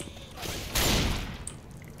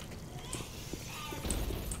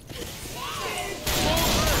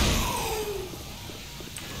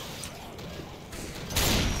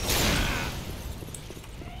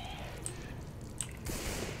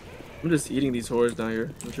 I'm just eating these whores down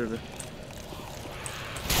here. I'm tripping.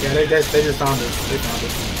 Yeah, they just found us. They found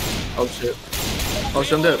us. Oh shit. Oh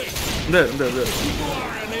shit, I'm dead. I'm dead.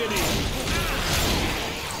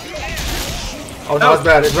 Oh no, it's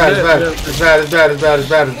bad. It's bad up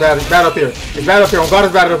here. It's bad up here. Oh God,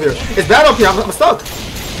 it's bad up here. It's bad up here. I'm stuck.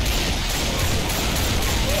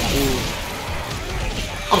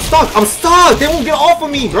 I'm stuck. They won't get off of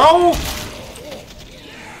me, bro.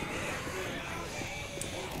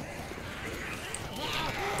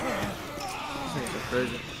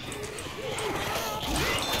 Crazy.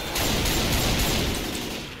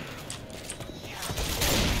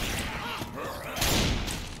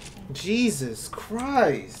 Jesus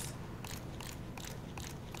Christ.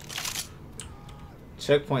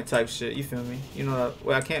 Checkpoint type shit, you feel me? You know that.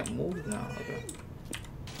 Wait, I can't move now. Okay.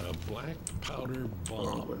 A black powder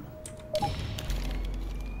bomb.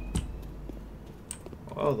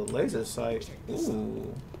 Oh, the laser sight.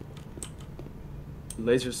 Ooh.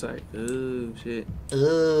 Laser sight. Oh shit.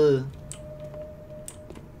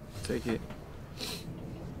 Take it.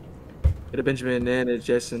 Get a Benjamin and a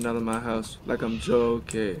Jason out of my house like I'm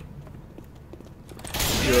joking.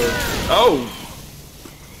 Oh!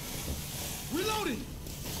 Reloading.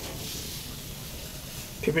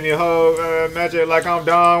 Keeping your whole magic like I'm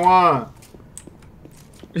Don Juan.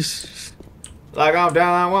 Like I'm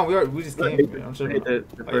Don Juan. We just came here. I'm sure. I hate the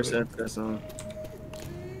first half of that song.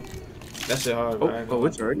 That shit hard, bro. Oh,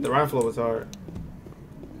 it's hard. The rhyme flow was hard.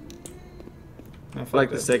 Man, I like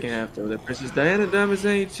the second half though. That Princess Diana diamonds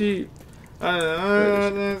ain't cheap. He was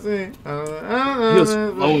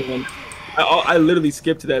slow. I literally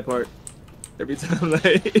skipped to that part every time.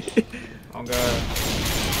 Like, oh god.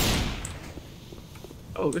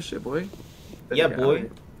 Oh, good shit, boy. Then Yeah, I got boy. here.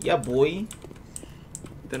 Yeah, boy.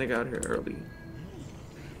 Then I got here early.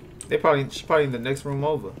 She's probably in the next room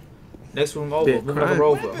over. Next room over. Bit Move like a crime.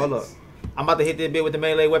 rover. Hold up. I'm about to hit this bit with the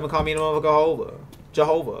melee weapon. Call me the motherfucker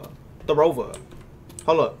Jehovah. The rover.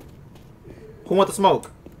 Hold up. Who want the smoke?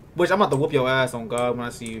 Which I'm about to whoop your ass on God when I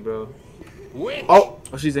see you, bro. Which? Oh,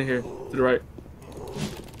 Oh, she's in here to the right.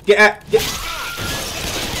 get.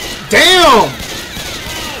 Damn!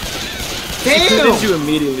 Did Damn! you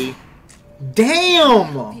immediately?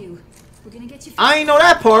 Damn! You. We're gonna get you. I ain't know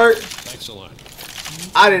that part. Excellent.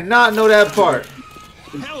 I did not know that part.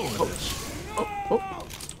 Hell with this. Oh.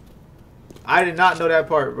 I did not know that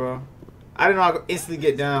part, bro. I didn't know I could instantly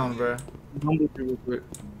get down, bro. Humble you real quick.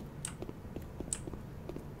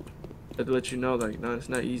 I had to let you know, like, no, it's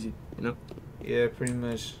not easy, you know? Yeah, pretty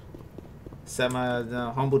much. Sat my ass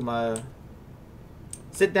down, humbled my ass.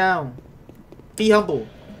 Sit down. Be humble.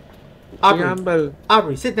 Aubrey, Humble.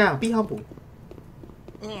 Aubrey, sit down. Be humble.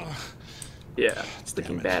 Yeah, it's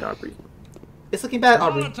looking bad, Aubrey. It's looking bad,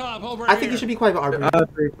 Aubrey. Molotov over I think here. you should be quiet, Aubrey.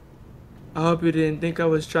 Aubrey, I hope you didn't think I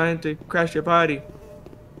was trying to crash your party.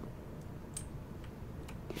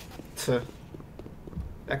 Tuh.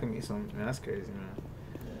 That can mean something, man. That's crazy, man.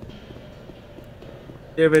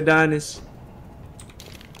 Dear Adonis.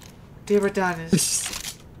 Dear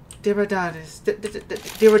Adonis. Dear Adonis. Dear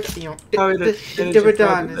Adonis. Let Dear me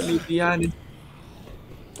Adonis. be honest.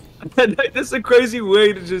 That's a crazy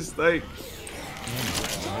way to just, like...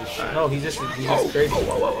 No, he's just crazy.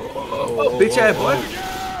 Oh, bitch ass boy.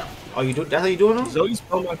 Oh, you do? That's how you doing them? Zoe's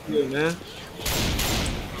so much good, man.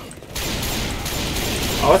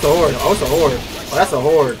 Oh, it's a horde. Oh, it's a horde. Oh, that's a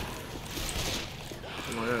horde.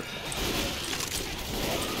 Oh my god.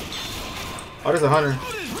 Oh, there's a hunter.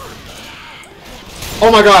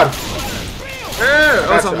 Oh my god. Yeah,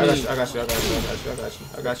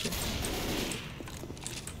 I got you.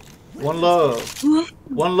 One love.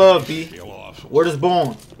 One love, B. Peel off. Word is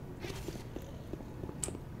born.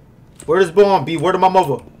 Word is born, B. Word of my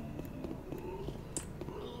mother.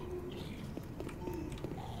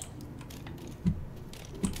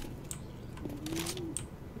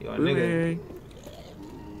 Yo, nigga.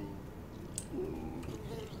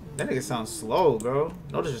 That nigga sounds slow, bro.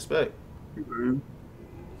 No disrespect.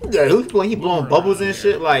 Yeah, he blowing bubbles and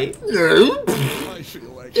shit like. I feel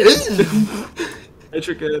like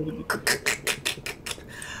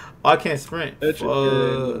Oh, I can't sprint.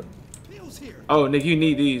 Oh, nigga, you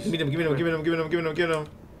need these. Give me them.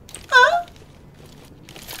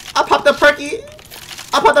 I popped the perky.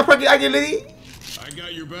 I get litty. I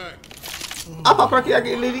got your back. I pop perky, I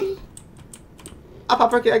get litty. I pop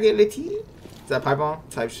perky, I get litty. Is that pipe bomb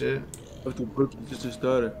type shit? Of the book just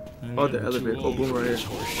started. Oh, the elevator. Oh, boom right here.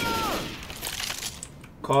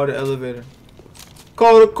 Call the elevator.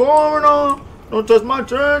 Call the coroner. Don't touch my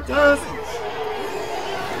track. here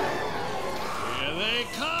they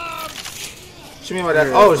come. Shoot me by that.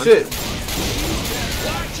 Oh shit.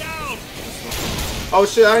 Watch out. Oh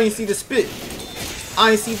shit, I didn't see the spit.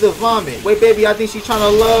 I ain't see the vomit. Wait, baby, I think she's trying to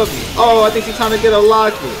love me. Oh, I think she's trying to get a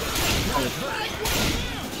locket.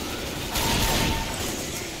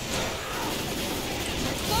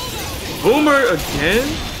 Boomer again?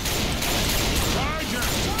 Charger.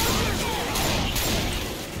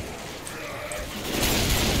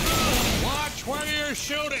 Watch where you're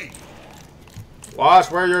shooting.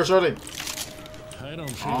 Watch where you're shooting. I don't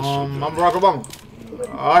feel I'm Barack Obama.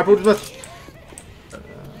 I approve this message.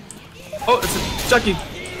 Oh, it's a Chucky.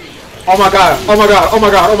 Oh my god. Oh my god. Oh my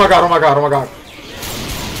god. Oh my god. Oh my god. Oh my god.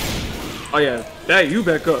 Oh yeah, that you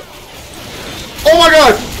back up. Oh my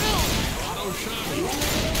god.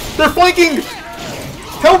 They're flanking.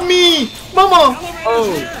 Help me, mama.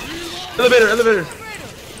 Oh, elevator, elevator.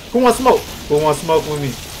 Who wants smoke? Who wants smoke with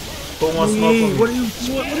me? Who wants smoke with me? What are you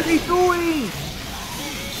doing? What are they doing?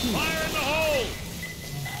 Fire in the hole!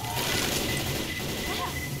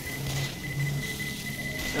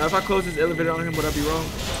 Now, if I close this elevator on him, would I be wrong?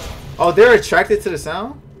 Oh, they're attracted to the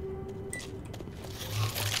sound?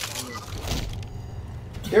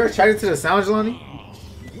 They're attracted to the sound, Jelani?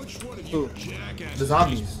 Who? The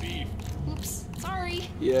zombies. Oops. Sorry.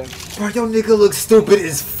 Yeah. Bro, your nigga looks stupid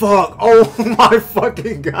as fuck. Oh my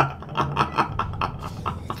fucking god.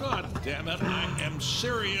 God damn it, I am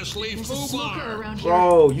seriously There's a smoker FUBAR. around here.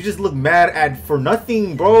 Bro, you just look mad at for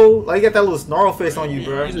nothing, bro. Like you got that little snarl face on you,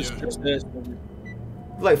 bro. He's a stressed ass nigga.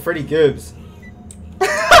 You like Freddie Gibbs.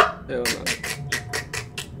 Hell no.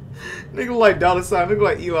 Nigga like dollar sign. Nigga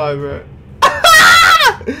like Eli, bro.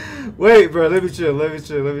 Wait, bro. Let me chill. Let me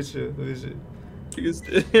chill. Let me chill. Let me chill.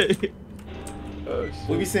 Oh,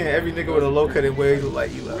 We be seeing every nigga with a low cut and waves look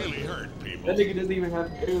like Eli. Really hurt people. that nigga doesn't even have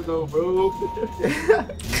hair though, bro.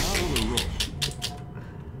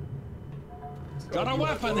 Got a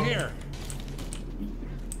weapon here.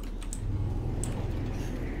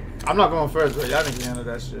 I'm not going first, bro. Y'all niggas handle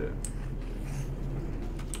that shit.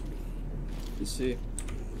 You see.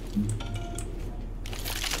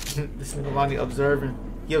 This nigga Lonnie observing.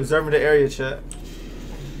 He observing the area, chat.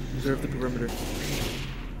 Observe the perimeter.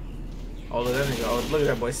 Oh, look at that nigga. Oh, look at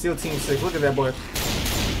that boy. SEAL Team 6. Look at that boy.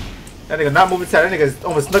 That nigga not moving tight. That nigga's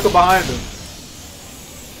almost snuck up behind him.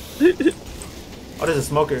 Oh, there's a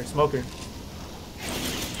smoker. Smoker.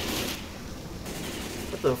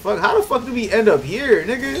 What the fuck? How the fuck did we end up here,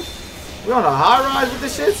 nigga? We on a high rise with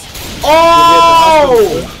this shit?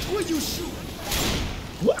 Oh! Where you shoot?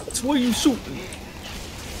 What? Where you shooting?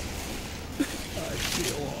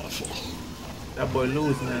 That boy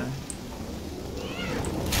lose, man.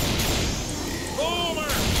 Boomer!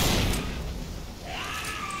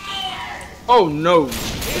 Oh no!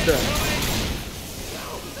 What's that?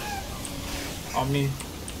 On me.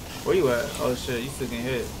 Where you at? Oh shit, you still getting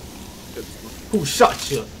hit. Who shot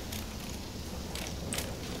you?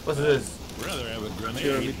 What's this? Rather have a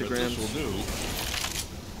Here, grenade, meet the but this grams. will do.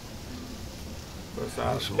 Bro,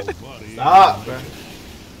 stop. This whole body. Stop, bro.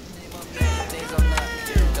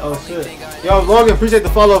 Oh shit. Yo, Logan, appreciate the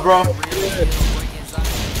follow, bro.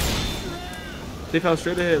 Safe house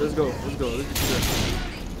straight ahead. Let's go. Let's go. Let's get you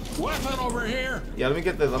there. Weapon over here. Yeah, let me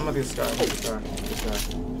get this. I'm gonna get this guy. This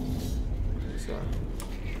guy.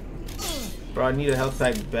 Bro, I need a health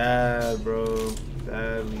pack bad, bro.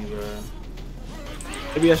 Badly, bro.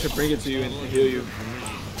 Maybe I should bring it to you and heal you.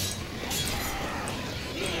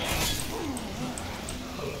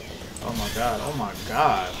 Oh my god. Oh my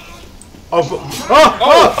god. Oh,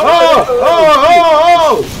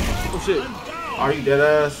 oh shit. Are you dead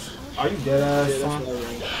ass? Are you dead ass, Yeah, son? that's what I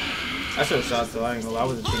ran. I should have shot though. I ain't gonna lie. I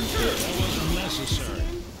wasn't thinking shit. That wasn't necessary.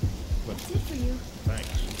 Good for you. Thanks.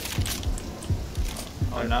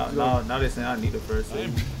 Oh, now they saying I need it first.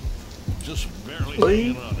 I'm just barely Oi.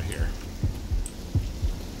 hanging out of here.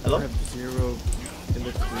 I Hello? have 0 in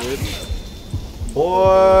the clip.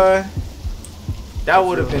 Boy. That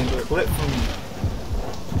would have been clipped from me.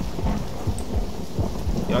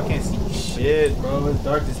 Y'all can't see shit, bro. It's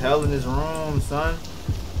dark as hell in this room, son.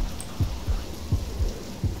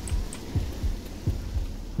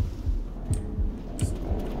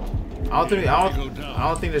 I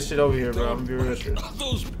don't think there's shit over here, bro. I'm gonna be real with you.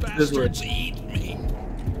 Those bastards eat me.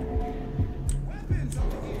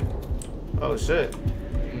 Oh shit.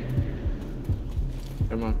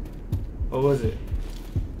 Come on. What was it?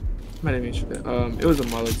 My name is that. It was a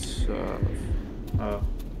Molotov. Oh.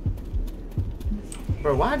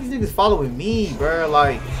 Bro, why are these niggas following me, bro?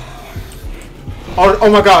 Like. Oh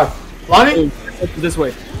my god. Lonnie? This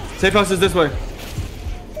way. Safe house is this way.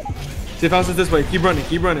 Safe house is this way. Keep running.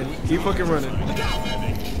 Keep running. Keep fucking running.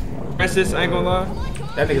 Press this. I ain't gonna lie.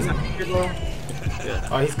 That nigga's. Yeah.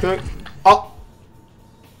 Oh, he's cooked. Oh.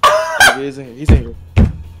 He's in here. He's in here.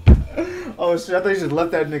 Oh shit, I thought you just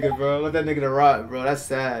left that nigga, bro. Left that nigga to rot, bro. That's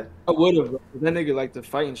sad. I would have. That nigga like to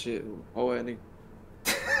fight and shit. Oh, that nigga.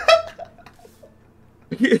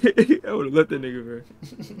 I would have left that nigga, bro.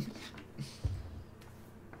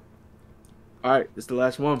 Alright, it's the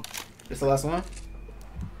last one. It's the last one?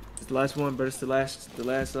 It's the last one, but it's the last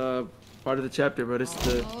part of the chapter, bro. This is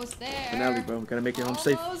the Almost there. finale, bro. We gotta make it home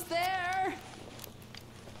safe. Almost there.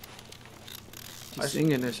 She's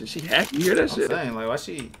singing that shit. She happy. You hear that I'm shit? saying, like, why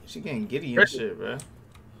she getting giddy and shit, bro?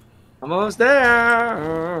 I'm almost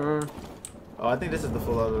there. I think this is the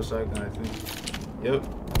full auto shotgun. I think. Yep.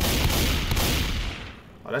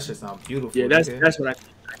 Oh, that shit sound beautiful. Yeah, nigga. that's what I.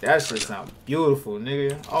 That shit sound beautiful,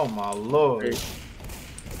 nigga. Oh my lord.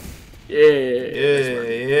 Yeah.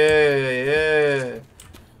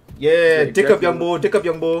 Yeah. Dick up, exactly. young boy. Dick up,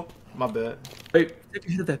 young boy. My bad. Wait, take a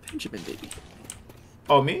hit of that Benjamin, baby.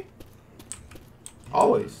 Oh, me?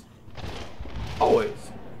 Always. Always.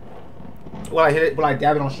 Will I hit it? Will I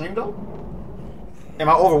dab it on stream though? Am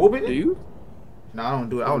I over whooping it? Do you? No, I don't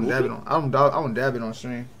do it. I don't dab it on. I don't dab it on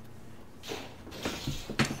stream.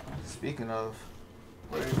 Speaking of,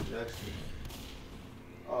 where is it actually?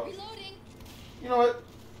 Reloading. You know what?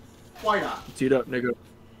 Why not? Teed up, nigga.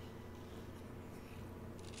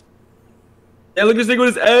 Yeah, look at this nigga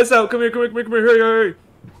with his ass out. Come here, hurry, hurry.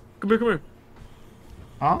 Come here.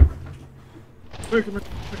 Huh? Come here. Come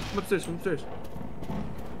upstairs,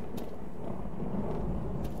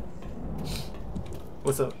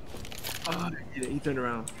 What's up? Oh, he turned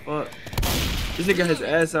around. Fuck. This nigga has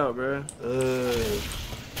ass out, bro.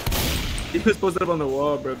 He was posted up on the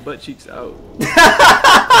wall, bro. Butt cheeks out. That's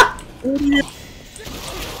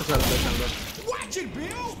not the best time, bro. Watch it,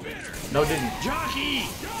 Bill. No, didn't. Jockey!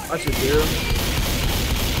 Watch it, Bill.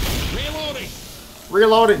 Reloading!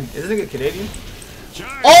 Reloading. Is this nigga Canadian?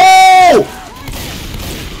 Charge! Oh!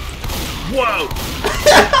 Whoa!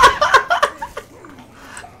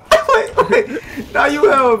 wait. Now you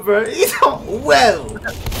held, bro. He's on well.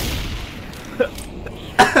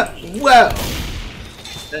 Well.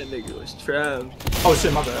 That nigga was trapped. Oh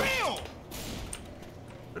shit, my bad.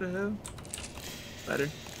 What the hell? Letter?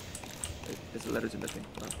 There's letters in that thing.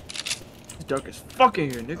 Wow. It's dark as fuck in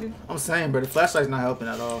here, nigga. I'm saying, bro, the flashlight's not helping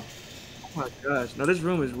at all. Oh my gosh. No, this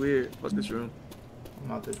room is weird. Fuck this room. I'm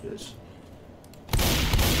not this bitch.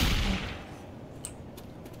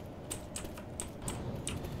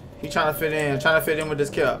 He trying to fit in with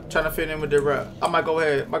this cap, trying to fit in with the rap. I might go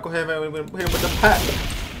ahead and hit him with the pat.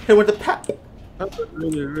 Hit him with the pat. I was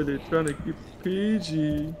really trying to keep it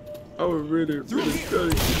PG. I was really trying to keep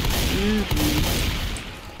it PG.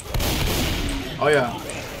 Oh yeah.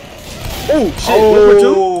 Oh shit!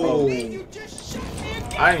 Oh.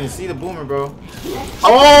 I didn't even see the boomer, bro.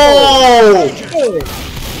 Oh!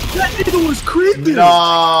 That nigga was creeping.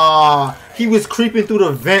 Nah, he was creeping through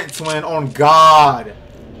the vents when on God.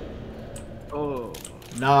 Oh.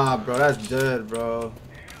 Nah, bro, that's dead, bro.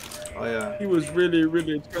 Oh yeah. He was really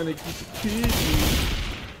trying to keep it PG.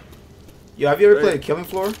 Yo, have you ever played Killing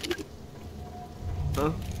Floor?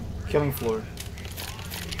 Huh? Killing Floor.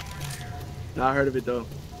 Nah, I heard of it though.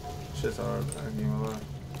 Shit's hard. I can't even lie.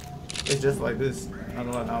 It's just like this. I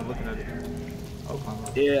don't know. Now I'm looking at it. Oh, come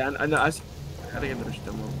on. Yeah, I know. I think I know this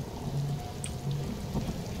demo.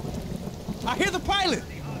 I hear the pilot.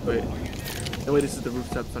 Wait. No way, this is the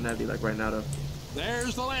rooftop fun heavy like right now though.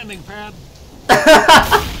 There's the landing pad.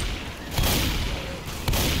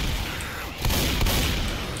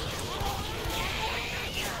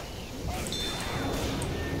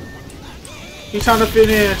 He's trying to fit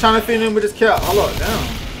in with his cap. Hold up,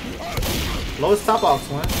 damn. Lowest top off,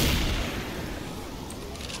 twin.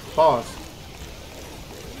 Pause.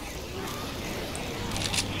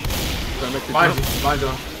 Mind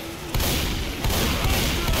you.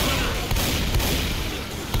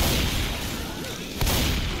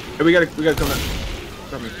 Hey, we gotta come down.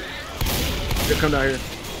 Come here. We gotta come down here.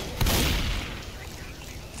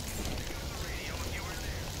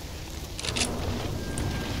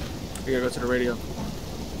 We gotta go to the radio.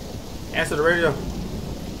 Answer the radio.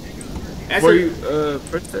 Answer. Before you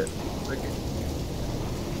press that. Okay.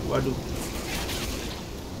 What I do?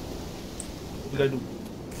 What you gotta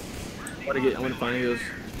do? I wanna find heels.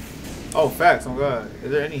 Oh, facts. Oh God. Is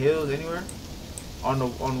there any hills anywhere? On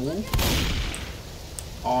Woo?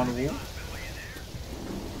 On Woo?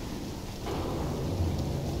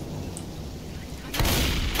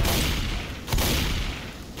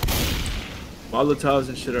 Molotovs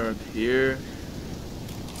and shit are up here.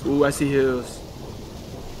 Ooh, I see hills.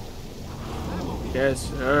 Yes,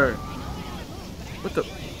 sir. What the?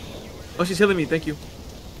 Oh, she's healing me. Thank you.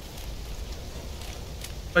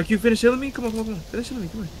 Like, you finished healing me? Come on. Finish healing me.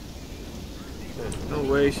 Come on. No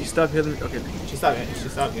way. She stopped healing me. Okay. She stopped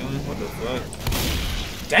healing. What the fuck?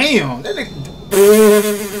 Damn. That nigga.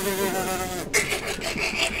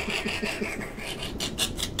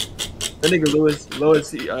 That nigga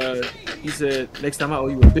Lois, he said, next time I owe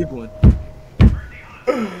you a big one.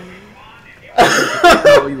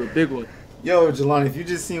 I owe you a big one. Yo, Jelani, if you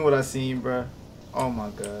just seen what I seen, bruh. Oh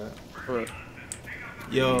my God. Bro.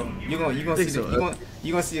 Yo, you gonna see so,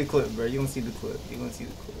 you gonna see a clip, bruh. You gonna see the clip.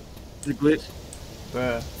 The glitch.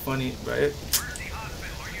 Bruh, funny, bruh.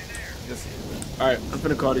 You Just Alright, I'm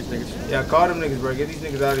finna call these niggas. yeah, call them niggas, bro. Get these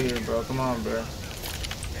niggas out of here, bro. Come on, bro.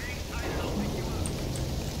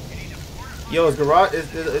 Yo, is garage?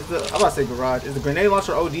 Is the? I'm about to say garage. Is the grenade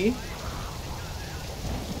launcher OD?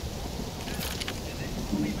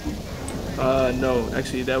 No.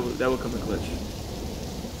 Actually, that would come in clutch.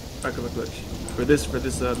 That come in clutch for this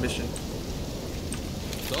mission.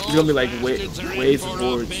 It's gonna be like waves of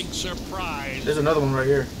boards. Big surprise. There's another one right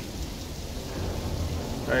here.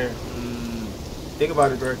 Right here. Think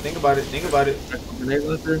about it, bro. Think about it. Think about it. Grenade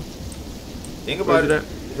launcher. Think about it.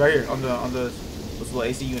 It's right here on the this little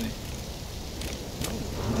AC unit.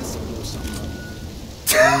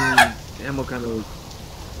 Ammo kind of.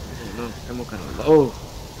 No, ammo kind of. Oh.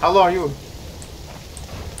 How low are you?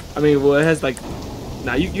 I mean, well, it has like.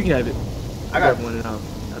 Nah, you can have it. I got one and out.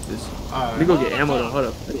 Got this. Alright. Let me go get ammo though. Hold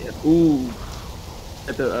up. Ooh.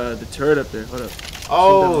 At the turret up there. Hold up.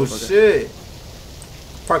 Oh shit.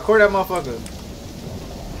 Parkour that motherfucker.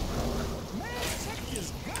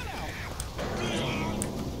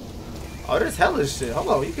 Oh, there's hella shit. Hold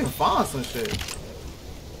on, you can find some shit.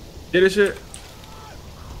 Get this shit.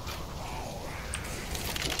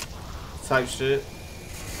 Type shit.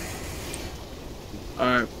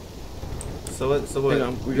 Alright. So what?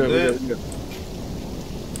 We good.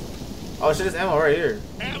 Oh shit, there's ammo right here.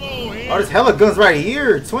 Ammo here. Oh, there's hella guns right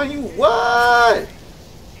here. Twin, you what?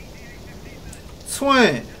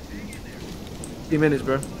 Twin. 3 minutes,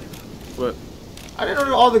 bro. What? I didn't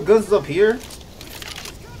know all the guns was up here.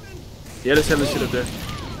 Yeah, there's hella shit up there.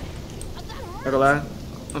 Not gonna lie,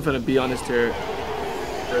 I'm finna be on this turret.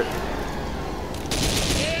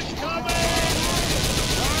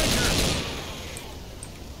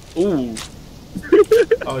 Ooh.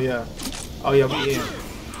 Oh yeah. Oh yeah, we in.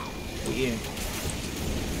 We in.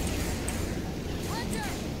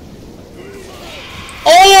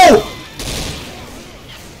 Oh!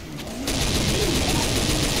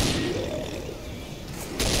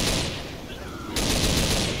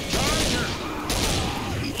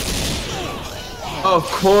 Of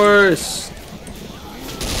course.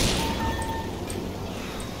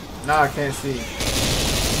 Nah, I can't see.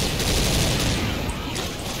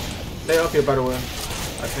 They up here, by the way.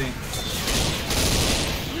 I think.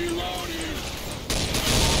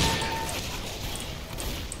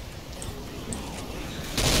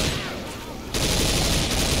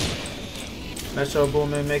 Metro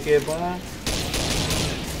Boomin, make it boom.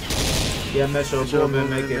 Yeah, Metro Boomin,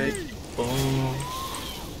 make it boom.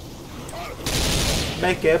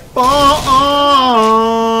 Make it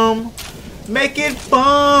boom. Make it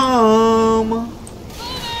boom.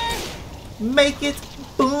 Make it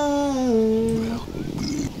boom.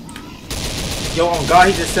 Yo, on God,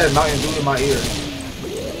 he just said Mountain Dew in my ear.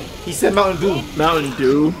 He said Mountain Dew. Mountain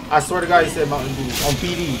Dew. I swear to God, he said Mountain Dew on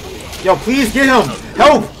BD. Yo, please get him.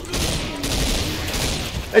 Help.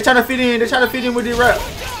 They trying to fit in. They trying to fit in with the rep.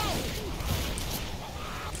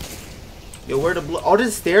 Yo, where the blood? Oh,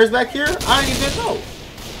 there's stairs back here? I didn't even know.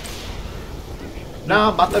 Nah,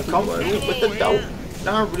 I'm about to come through with the dope.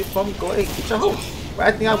 Nah, I'm really from. Go ahead, get your hoe. But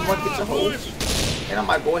I think I want to get your hoe. And I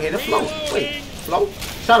might go ahead and float. Wait, float?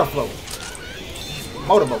 Try to float.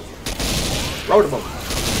 Motorboat. Rotorboat.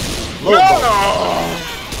 Little boat.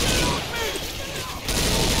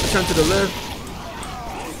 Turn to the left.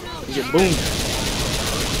 You get boomed.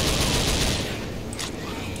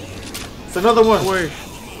 It's another one. Wait.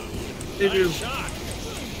 Did you?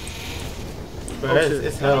 Bro,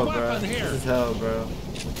 it's hell, bro. This is hell, bro.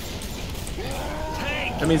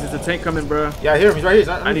 That means it's a tank coming, bro. Yeah, I hear him. He's right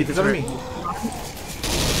here. I need to turn turn. me.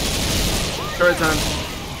 Turret time.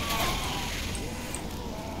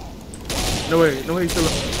 No way, he's still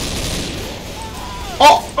up.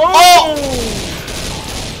 Oh! Oh!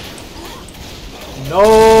 No!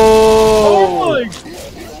 Oh my.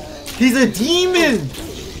 He's a demon!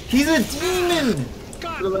 He's a demon!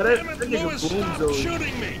 God That damn it, nigga Lewis, boomed stop those.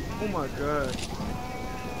 shooting me. Oh my god.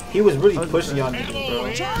 He was really pushing y'all niggas, Ammo bro.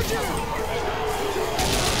 here.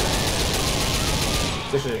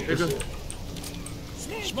 Good shit, good shit.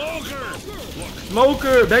 Smoker.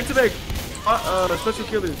 Smoker, back to back. Special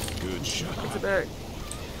killers. Good shot. Back to back.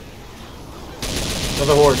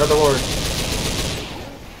 Another horde, another horde.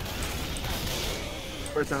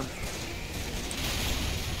 First time.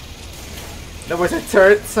 That was a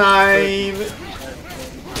turret time.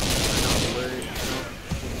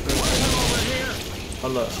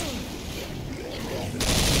 Hold up.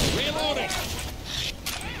 Reloading.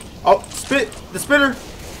 Oh, spit! The spitter!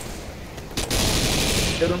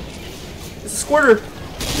 Hit him. It's a squirter!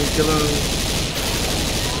 Just kill him.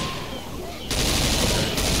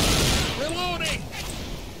 Reloading.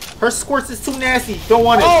 Her squirts is too nasty. Don't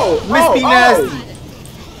want it. Oh, Miss be oh, nasty.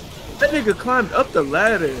 That nigga climbed up the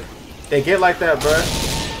ladder. They get like that, bro.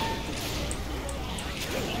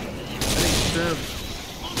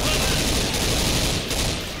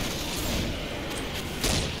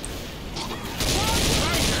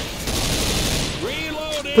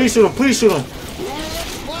 Reloading. Please shoot him. Please shoot him.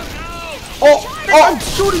 Oh, I'm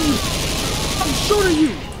shooting you. I'm shooting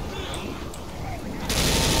you.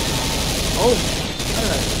 Oh,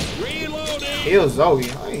 Reloading. Heal Zoe.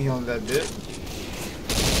 I ain't healing that bitch.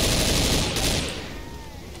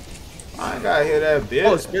 I ain't gotta heal that bitch.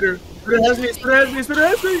 oh, spitter. Spitter has me. Spitter has me. Spitter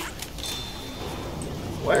has me.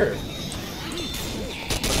 Where?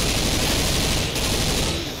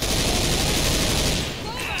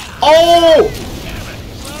 Oh!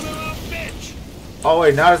 Son of a bitch. Oh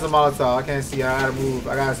wait, now there's a Molotov. I can't see. I gotta move.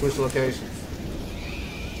 I gotta switch locations.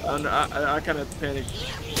 I kind of panicked.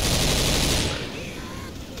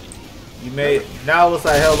 You made. Now it looks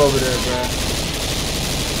like hell over there, bro.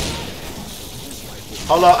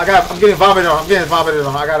 Hold on. I'm getting vomited on. I'm getting vomited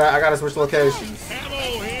on. I gotta switch locations.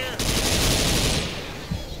 Ammo here.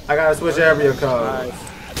 I gotta switch area code. Alright.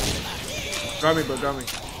 Drop me, bro. Drop me.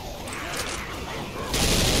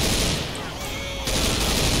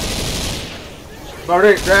 Bro,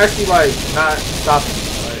 they're actually like not stopping me.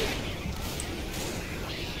 Like,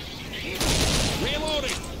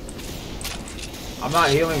 Reloading. I'm not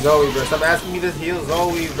healing Zoe, bro. Stop asking me to heal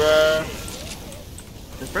Zoe, bro.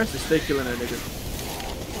 The Francis stay killing that nigga.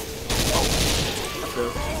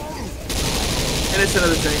 Oh. And it's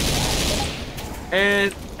another thing.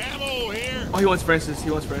 And Ammo here. oh, he wants Francis.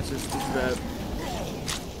 He wants Francis. This is bad.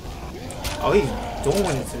 Oh, he's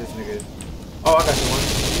doing it to this nigga. Oh, I got you one.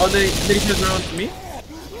 Oh, then he turns around to me.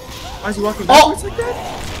 Why is he walking Oh! backwards like that?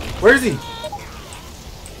 Where is he?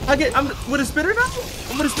 I'm with a spitter now.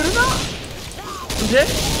 I'm with a spitter now. I'm dead.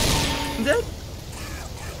 I'm dead.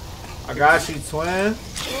 I got you, twin.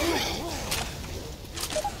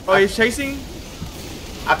 Oh, he's chasing.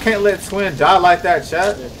 I can't let twin die like that,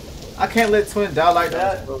 chat. I can't let twin die like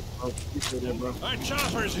that. Bro, you still there, bro. Our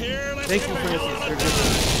chopper's here. Let's Thank you, get Francis. going. You're good.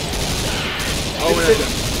 Oh, we're not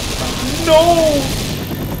done. No!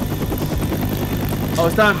 Oh,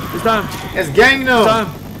 it's time. It's time. It's gang It's them. time.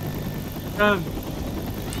 It's time.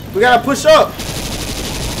 We gotta push up.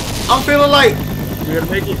 I'm feeling like We gotta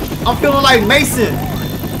make it. Mason.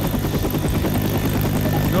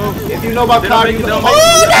 No. If you know about They don't Cody, make it, you they know. don't make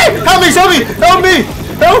Oh, it. hey! Help me! Show me! Help me!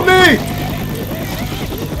 Help me!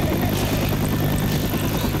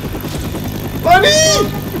 Bunny!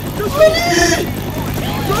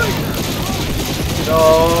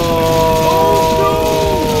 No!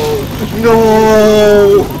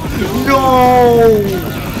 No! No!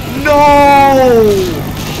 No!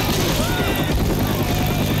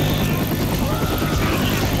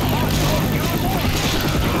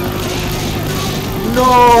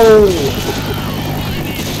 No!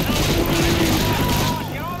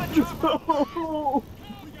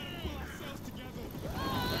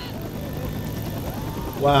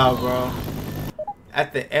 Wow, bro.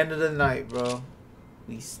 At the end of the night, bro,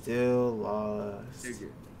 we still lost.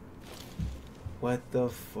 What the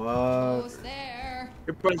fuck? Almost there.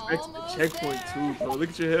 You're probably back to the Almost checkpoint there. too, bro. Look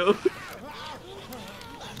at your health.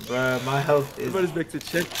 Bruh, my health is... Everybody's back to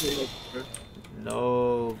checkpoint, bro.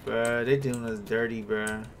 No, bruh. They doing us dirty,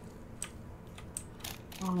 bruh.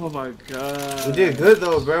 Oh my god. We did good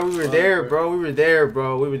though, bro. We were there, bro. We were there,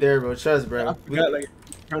 bro. We were there, bro. Trust, I bro. forgot, like,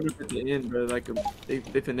 turned up at the end, bro. Like, they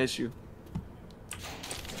finesse you.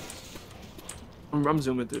 I'm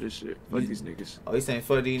zooming through this shit. Fuck these niggas. Oh, he's saying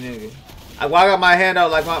fuck these niggas. Why I got my hand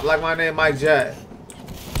out like my name Mike Jack?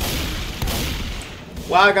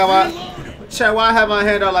 Why I got my... Chat, why I have my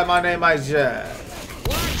hand out like my name Mike Jack?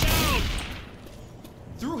 Watch out.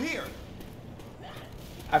 Through here.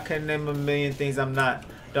 I can name a million things I'm not.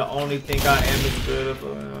 The only thing I am is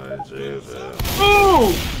beautiful.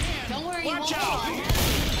 Oh! Don't worry, you Watch won't out.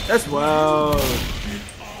 fall. That's wild.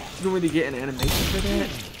 You don't really get an animation for that?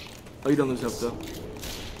 Oh, you don't lose health though.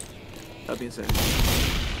 That'd be insane.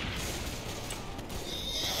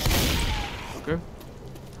 Okay.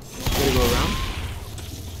 Gotta go around.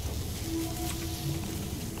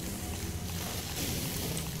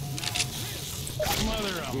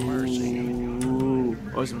 Mother of mercy. Ooh.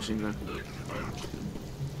 Oh, it's a machine gun.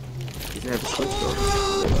 He's gonna have to click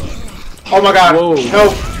though. Oh my god. Whoa.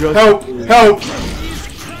 Help. Just- Help. Help.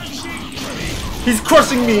 He's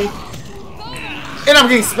crushing me. And I'm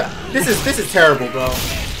getting This is terrible, bro.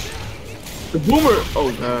 The boomer.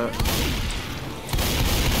 Oh god.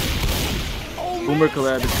 Boomer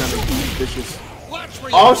collab is kind of vicious. Watch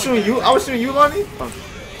where I was shooting you. I was shooting you, Lonnie. Oh.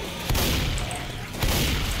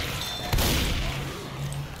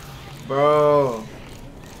 Bro.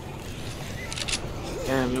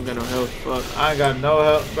 Damn, you don't got no health. Fuck. I ain't got no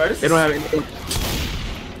help, bro. They don't have any.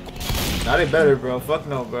 Nah, they better, bro. Fuck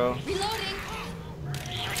no, bro. Reloading.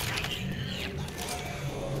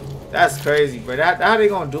 That's crazy, bro. How they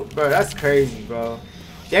gonna do, bro? That's crazy, bro.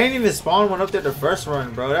 They ain't even spawn one up there the first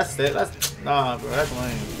run, bro. That's it. Nah, bro. That's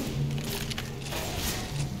lame.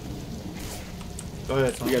 Go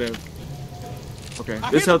ahead, Tom. We gotta. Okay,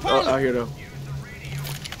 this health out here though.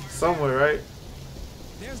 Somewhere, right?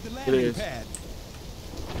 There's the It landing is. pad.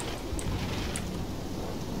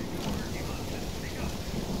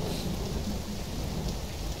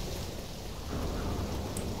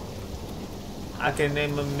 I can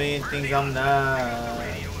name a million things I'm not.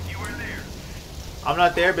 I'm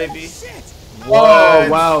not there, baby. What? Oh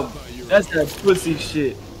wow, that's that pussy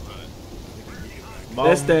shit.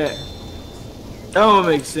 That's that. That don't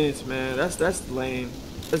make sense, man. That's lame.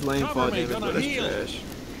 That's lame Cover fall me, damage, gonna but that's heal. trash.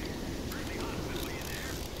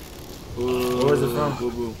 Ooh, Where's it from?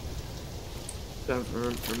 Boo boo. Time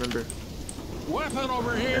to remember. Weapon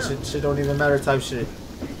over here. That shit don't even matter type shit.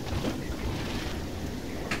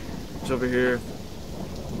 It's over here.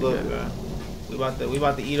 Look, Yeah. bro. We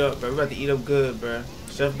about to eat up, bro. We about to eat up good, bro.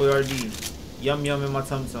 Chef Boyardee. Yum yum in my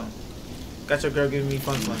tum tum. Got your girl giving me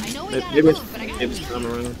fun fun. I know we Maybe gotta move, but I gotta it's leave. time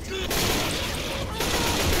around.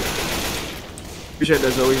 Appreciate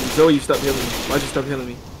that, Zoe. Zoe, you stop healing me. Why'd you stop healing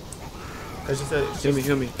me? Cause she said, Heal me,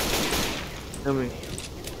 heal me. Heal me.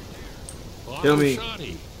 Well, Kill I'm me.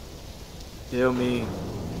 shoddy. Heal me.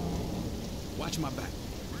 Watch my back.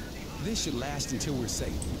 This should last until we're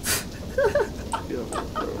safe. Yo, bro.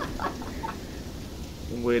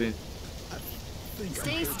 I'm waiting.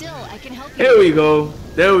 Stay still. I can help you. Here we go.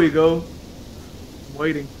 There we go. I'm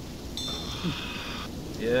waiting.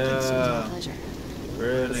 yeah, Pleasure.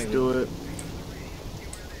 real Let's nigga. do it.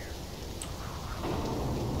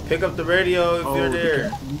 Pick up the radio if you're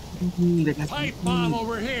there. Pipe bomb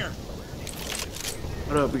over here.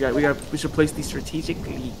 Hold up, we should place these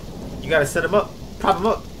strategically. You gotta set them up, prop them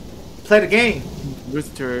up, play the game. Where's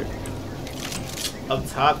the turret? Up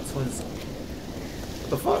top, twins. What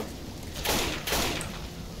the fuck?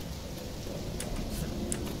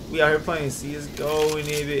 We out here playing CSGO in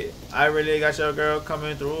a bit. I really got your girl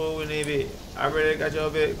coming through in a bit. I really got your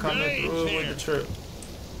bit coming through with the trip.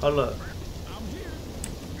 Hold up.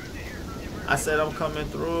 I said I'm coming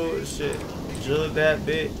through and shit. Jug that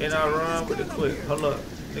bit and I run with the quick. Hold up.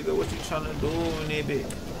 Nigga, what you tryna do in a bit?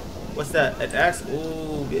 What's that? An axe?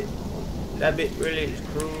 Ooh, bit. That bit really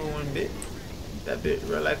screwing bit. That bit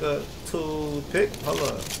real like a toothpick. Hold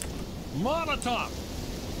up. Molotov.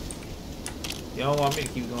 You don't want me to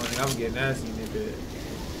keep going. I'm getting nasty in this bit. –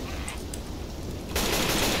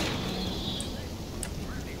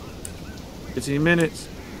 15 minutes.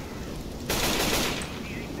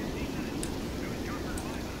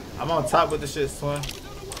 I'm on top with the shit, twin.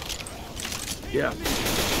 Yeah.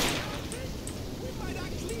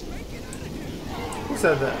 Who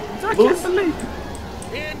said that? I Loose? can't believe.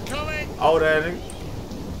 Incoming. Oh, that nigga.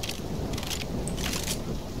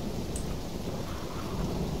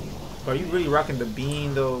 Bro, you really rocking the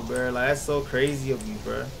bean though, bro. Like that's so crazy of you,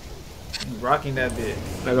 bro. You rocking that bit.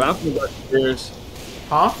 Like, I'm gonna watch the stairs.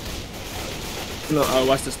 Huh? No, I'll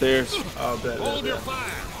watch the stairs. Oh, bet, Hold your bet.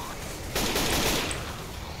 fire.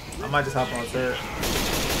 I might just hop on third.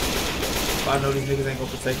 But I know these niggas ain't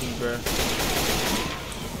gonna protect me, bro.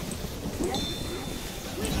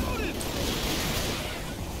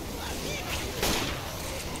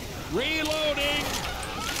 Reloading.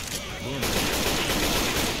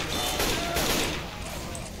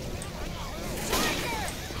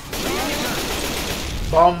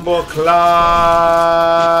 Bombo clots.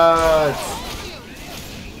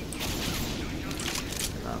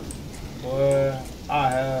 Boy, I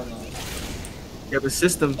have no. You have a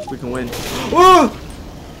system, we can win. Ooh!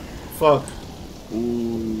 Fuck.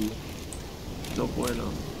 Ooh. No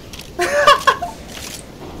bueno.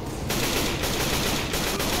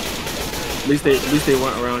 At least they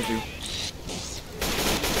weren't around you.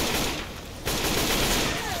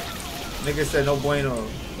 Nigga said no bueno.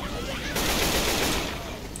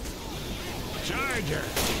 Charger.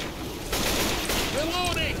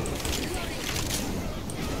 Reloading.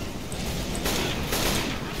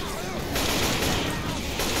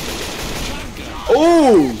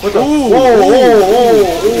 Oh! What the? Ooh! Whoa, whoa, whoa,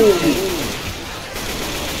 whoa.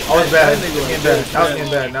 I was bad. That nigga was Getting bad. bad. That was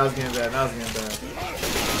getting bad. That was getting bad. That was getting bad.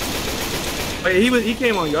 Wait, he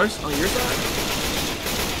came on your side?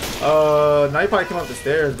 Now he probably came up the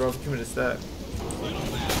stairs, bro. If he came in the stack.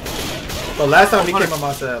 But last time he came on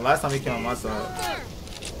my side. Last time he came on my side.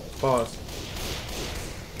 Pause.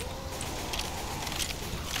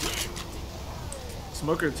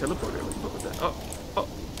 Smoker teleporter. What with that? Oh, oh.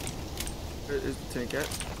 is the tank at?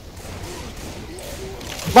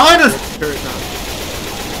 Behind us! Turret now.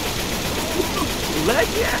 Leg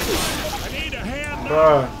yes! I need a hand.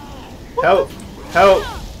 Bruh. Help. Help.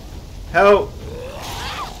 Help.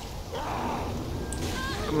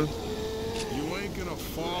 You ain't gonna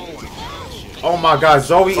fall like that shit. Oh my god,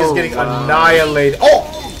 Zoe is Oh, getting wow. annihilated. Oh!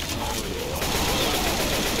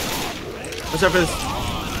 What's up for this?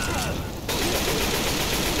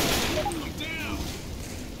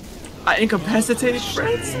 I incapacitated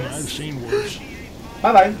friends? I've seen worse.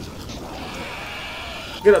 Bye bye.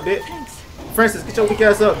 Get up, bitch. Francis, get your weak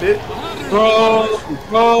ass up, bitch. Bro!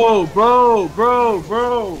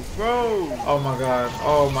 Bro! Oh my god.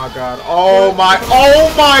 Oh my god. Oh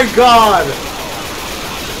my god!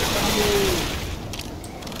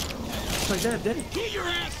 Like that, Daddy. Get your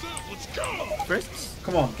ass up. Let's go. Francis?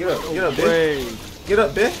 Come on, get up. Get up, bitch. Wait. Get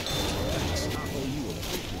up, bitch.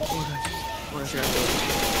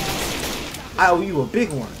 I owe you a big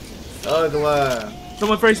one. Ugly.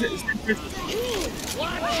 Someone Francis.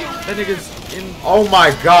 That nigga's in Oh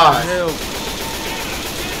my god. hell.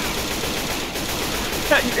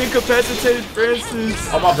 You incapacitated Francis.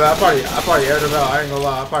 Oh my bad. I probably aired it out. I ain't gonna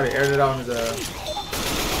lie. I probably aired it out in his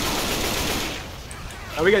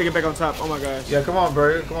Oh, we gotta get back on top. Oh my gosh. Yeah, come on,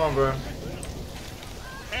 bro. Come on, bro.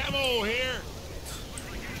 Ammo here.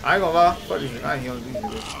 I ain't gonna lie. Fuck these niggas. I ain't gonna do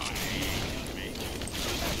this.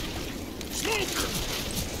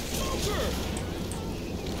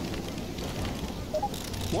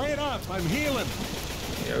 Wait up, I'm healing.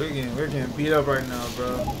 Yeah, we're getting beat up right now,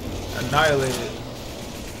 bro. Annihilated.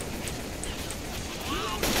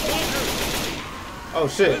 Oh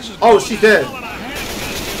shit. Oh, she dead.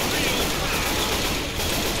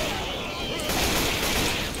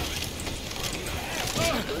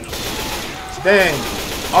 Dang.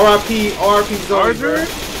 R.I.P. R.I.P. Zoe, Charger? bro.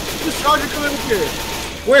 The charger coming up here.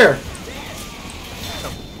 Where?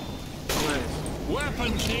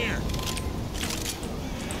 Weapons here.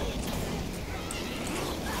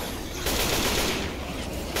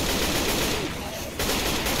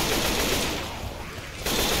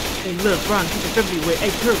 Hey, look, Ron, keep the family weight.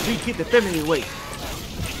 Hey, Kurt, we keep the family weight.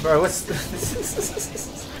 Bro, what's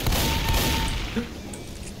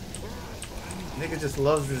nigga just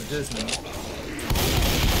loves this man.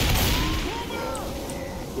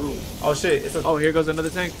 Oh shit, it's a Oh, here goes another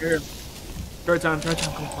tank. Here. Third time. Come on,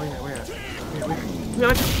 where at? Put me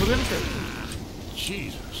on the turret.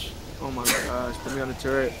 Jesus. Oh my gosh, put me on the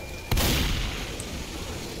turret.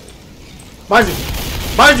 behind you!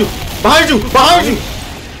 Behind you! Behind you! Behind you!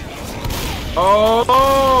 Oh!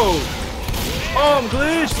 Oh, I'm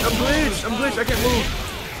glitched. I can't move.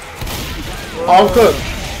 Oh, I'm cooked.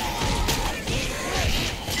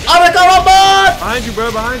 I'm coming, bud! Behind you, bro.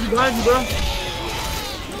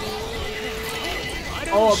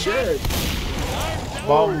 Oh, I'm dead.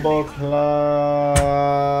 Bumble clutch.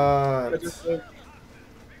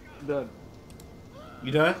 Done.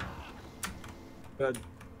 You done? Done.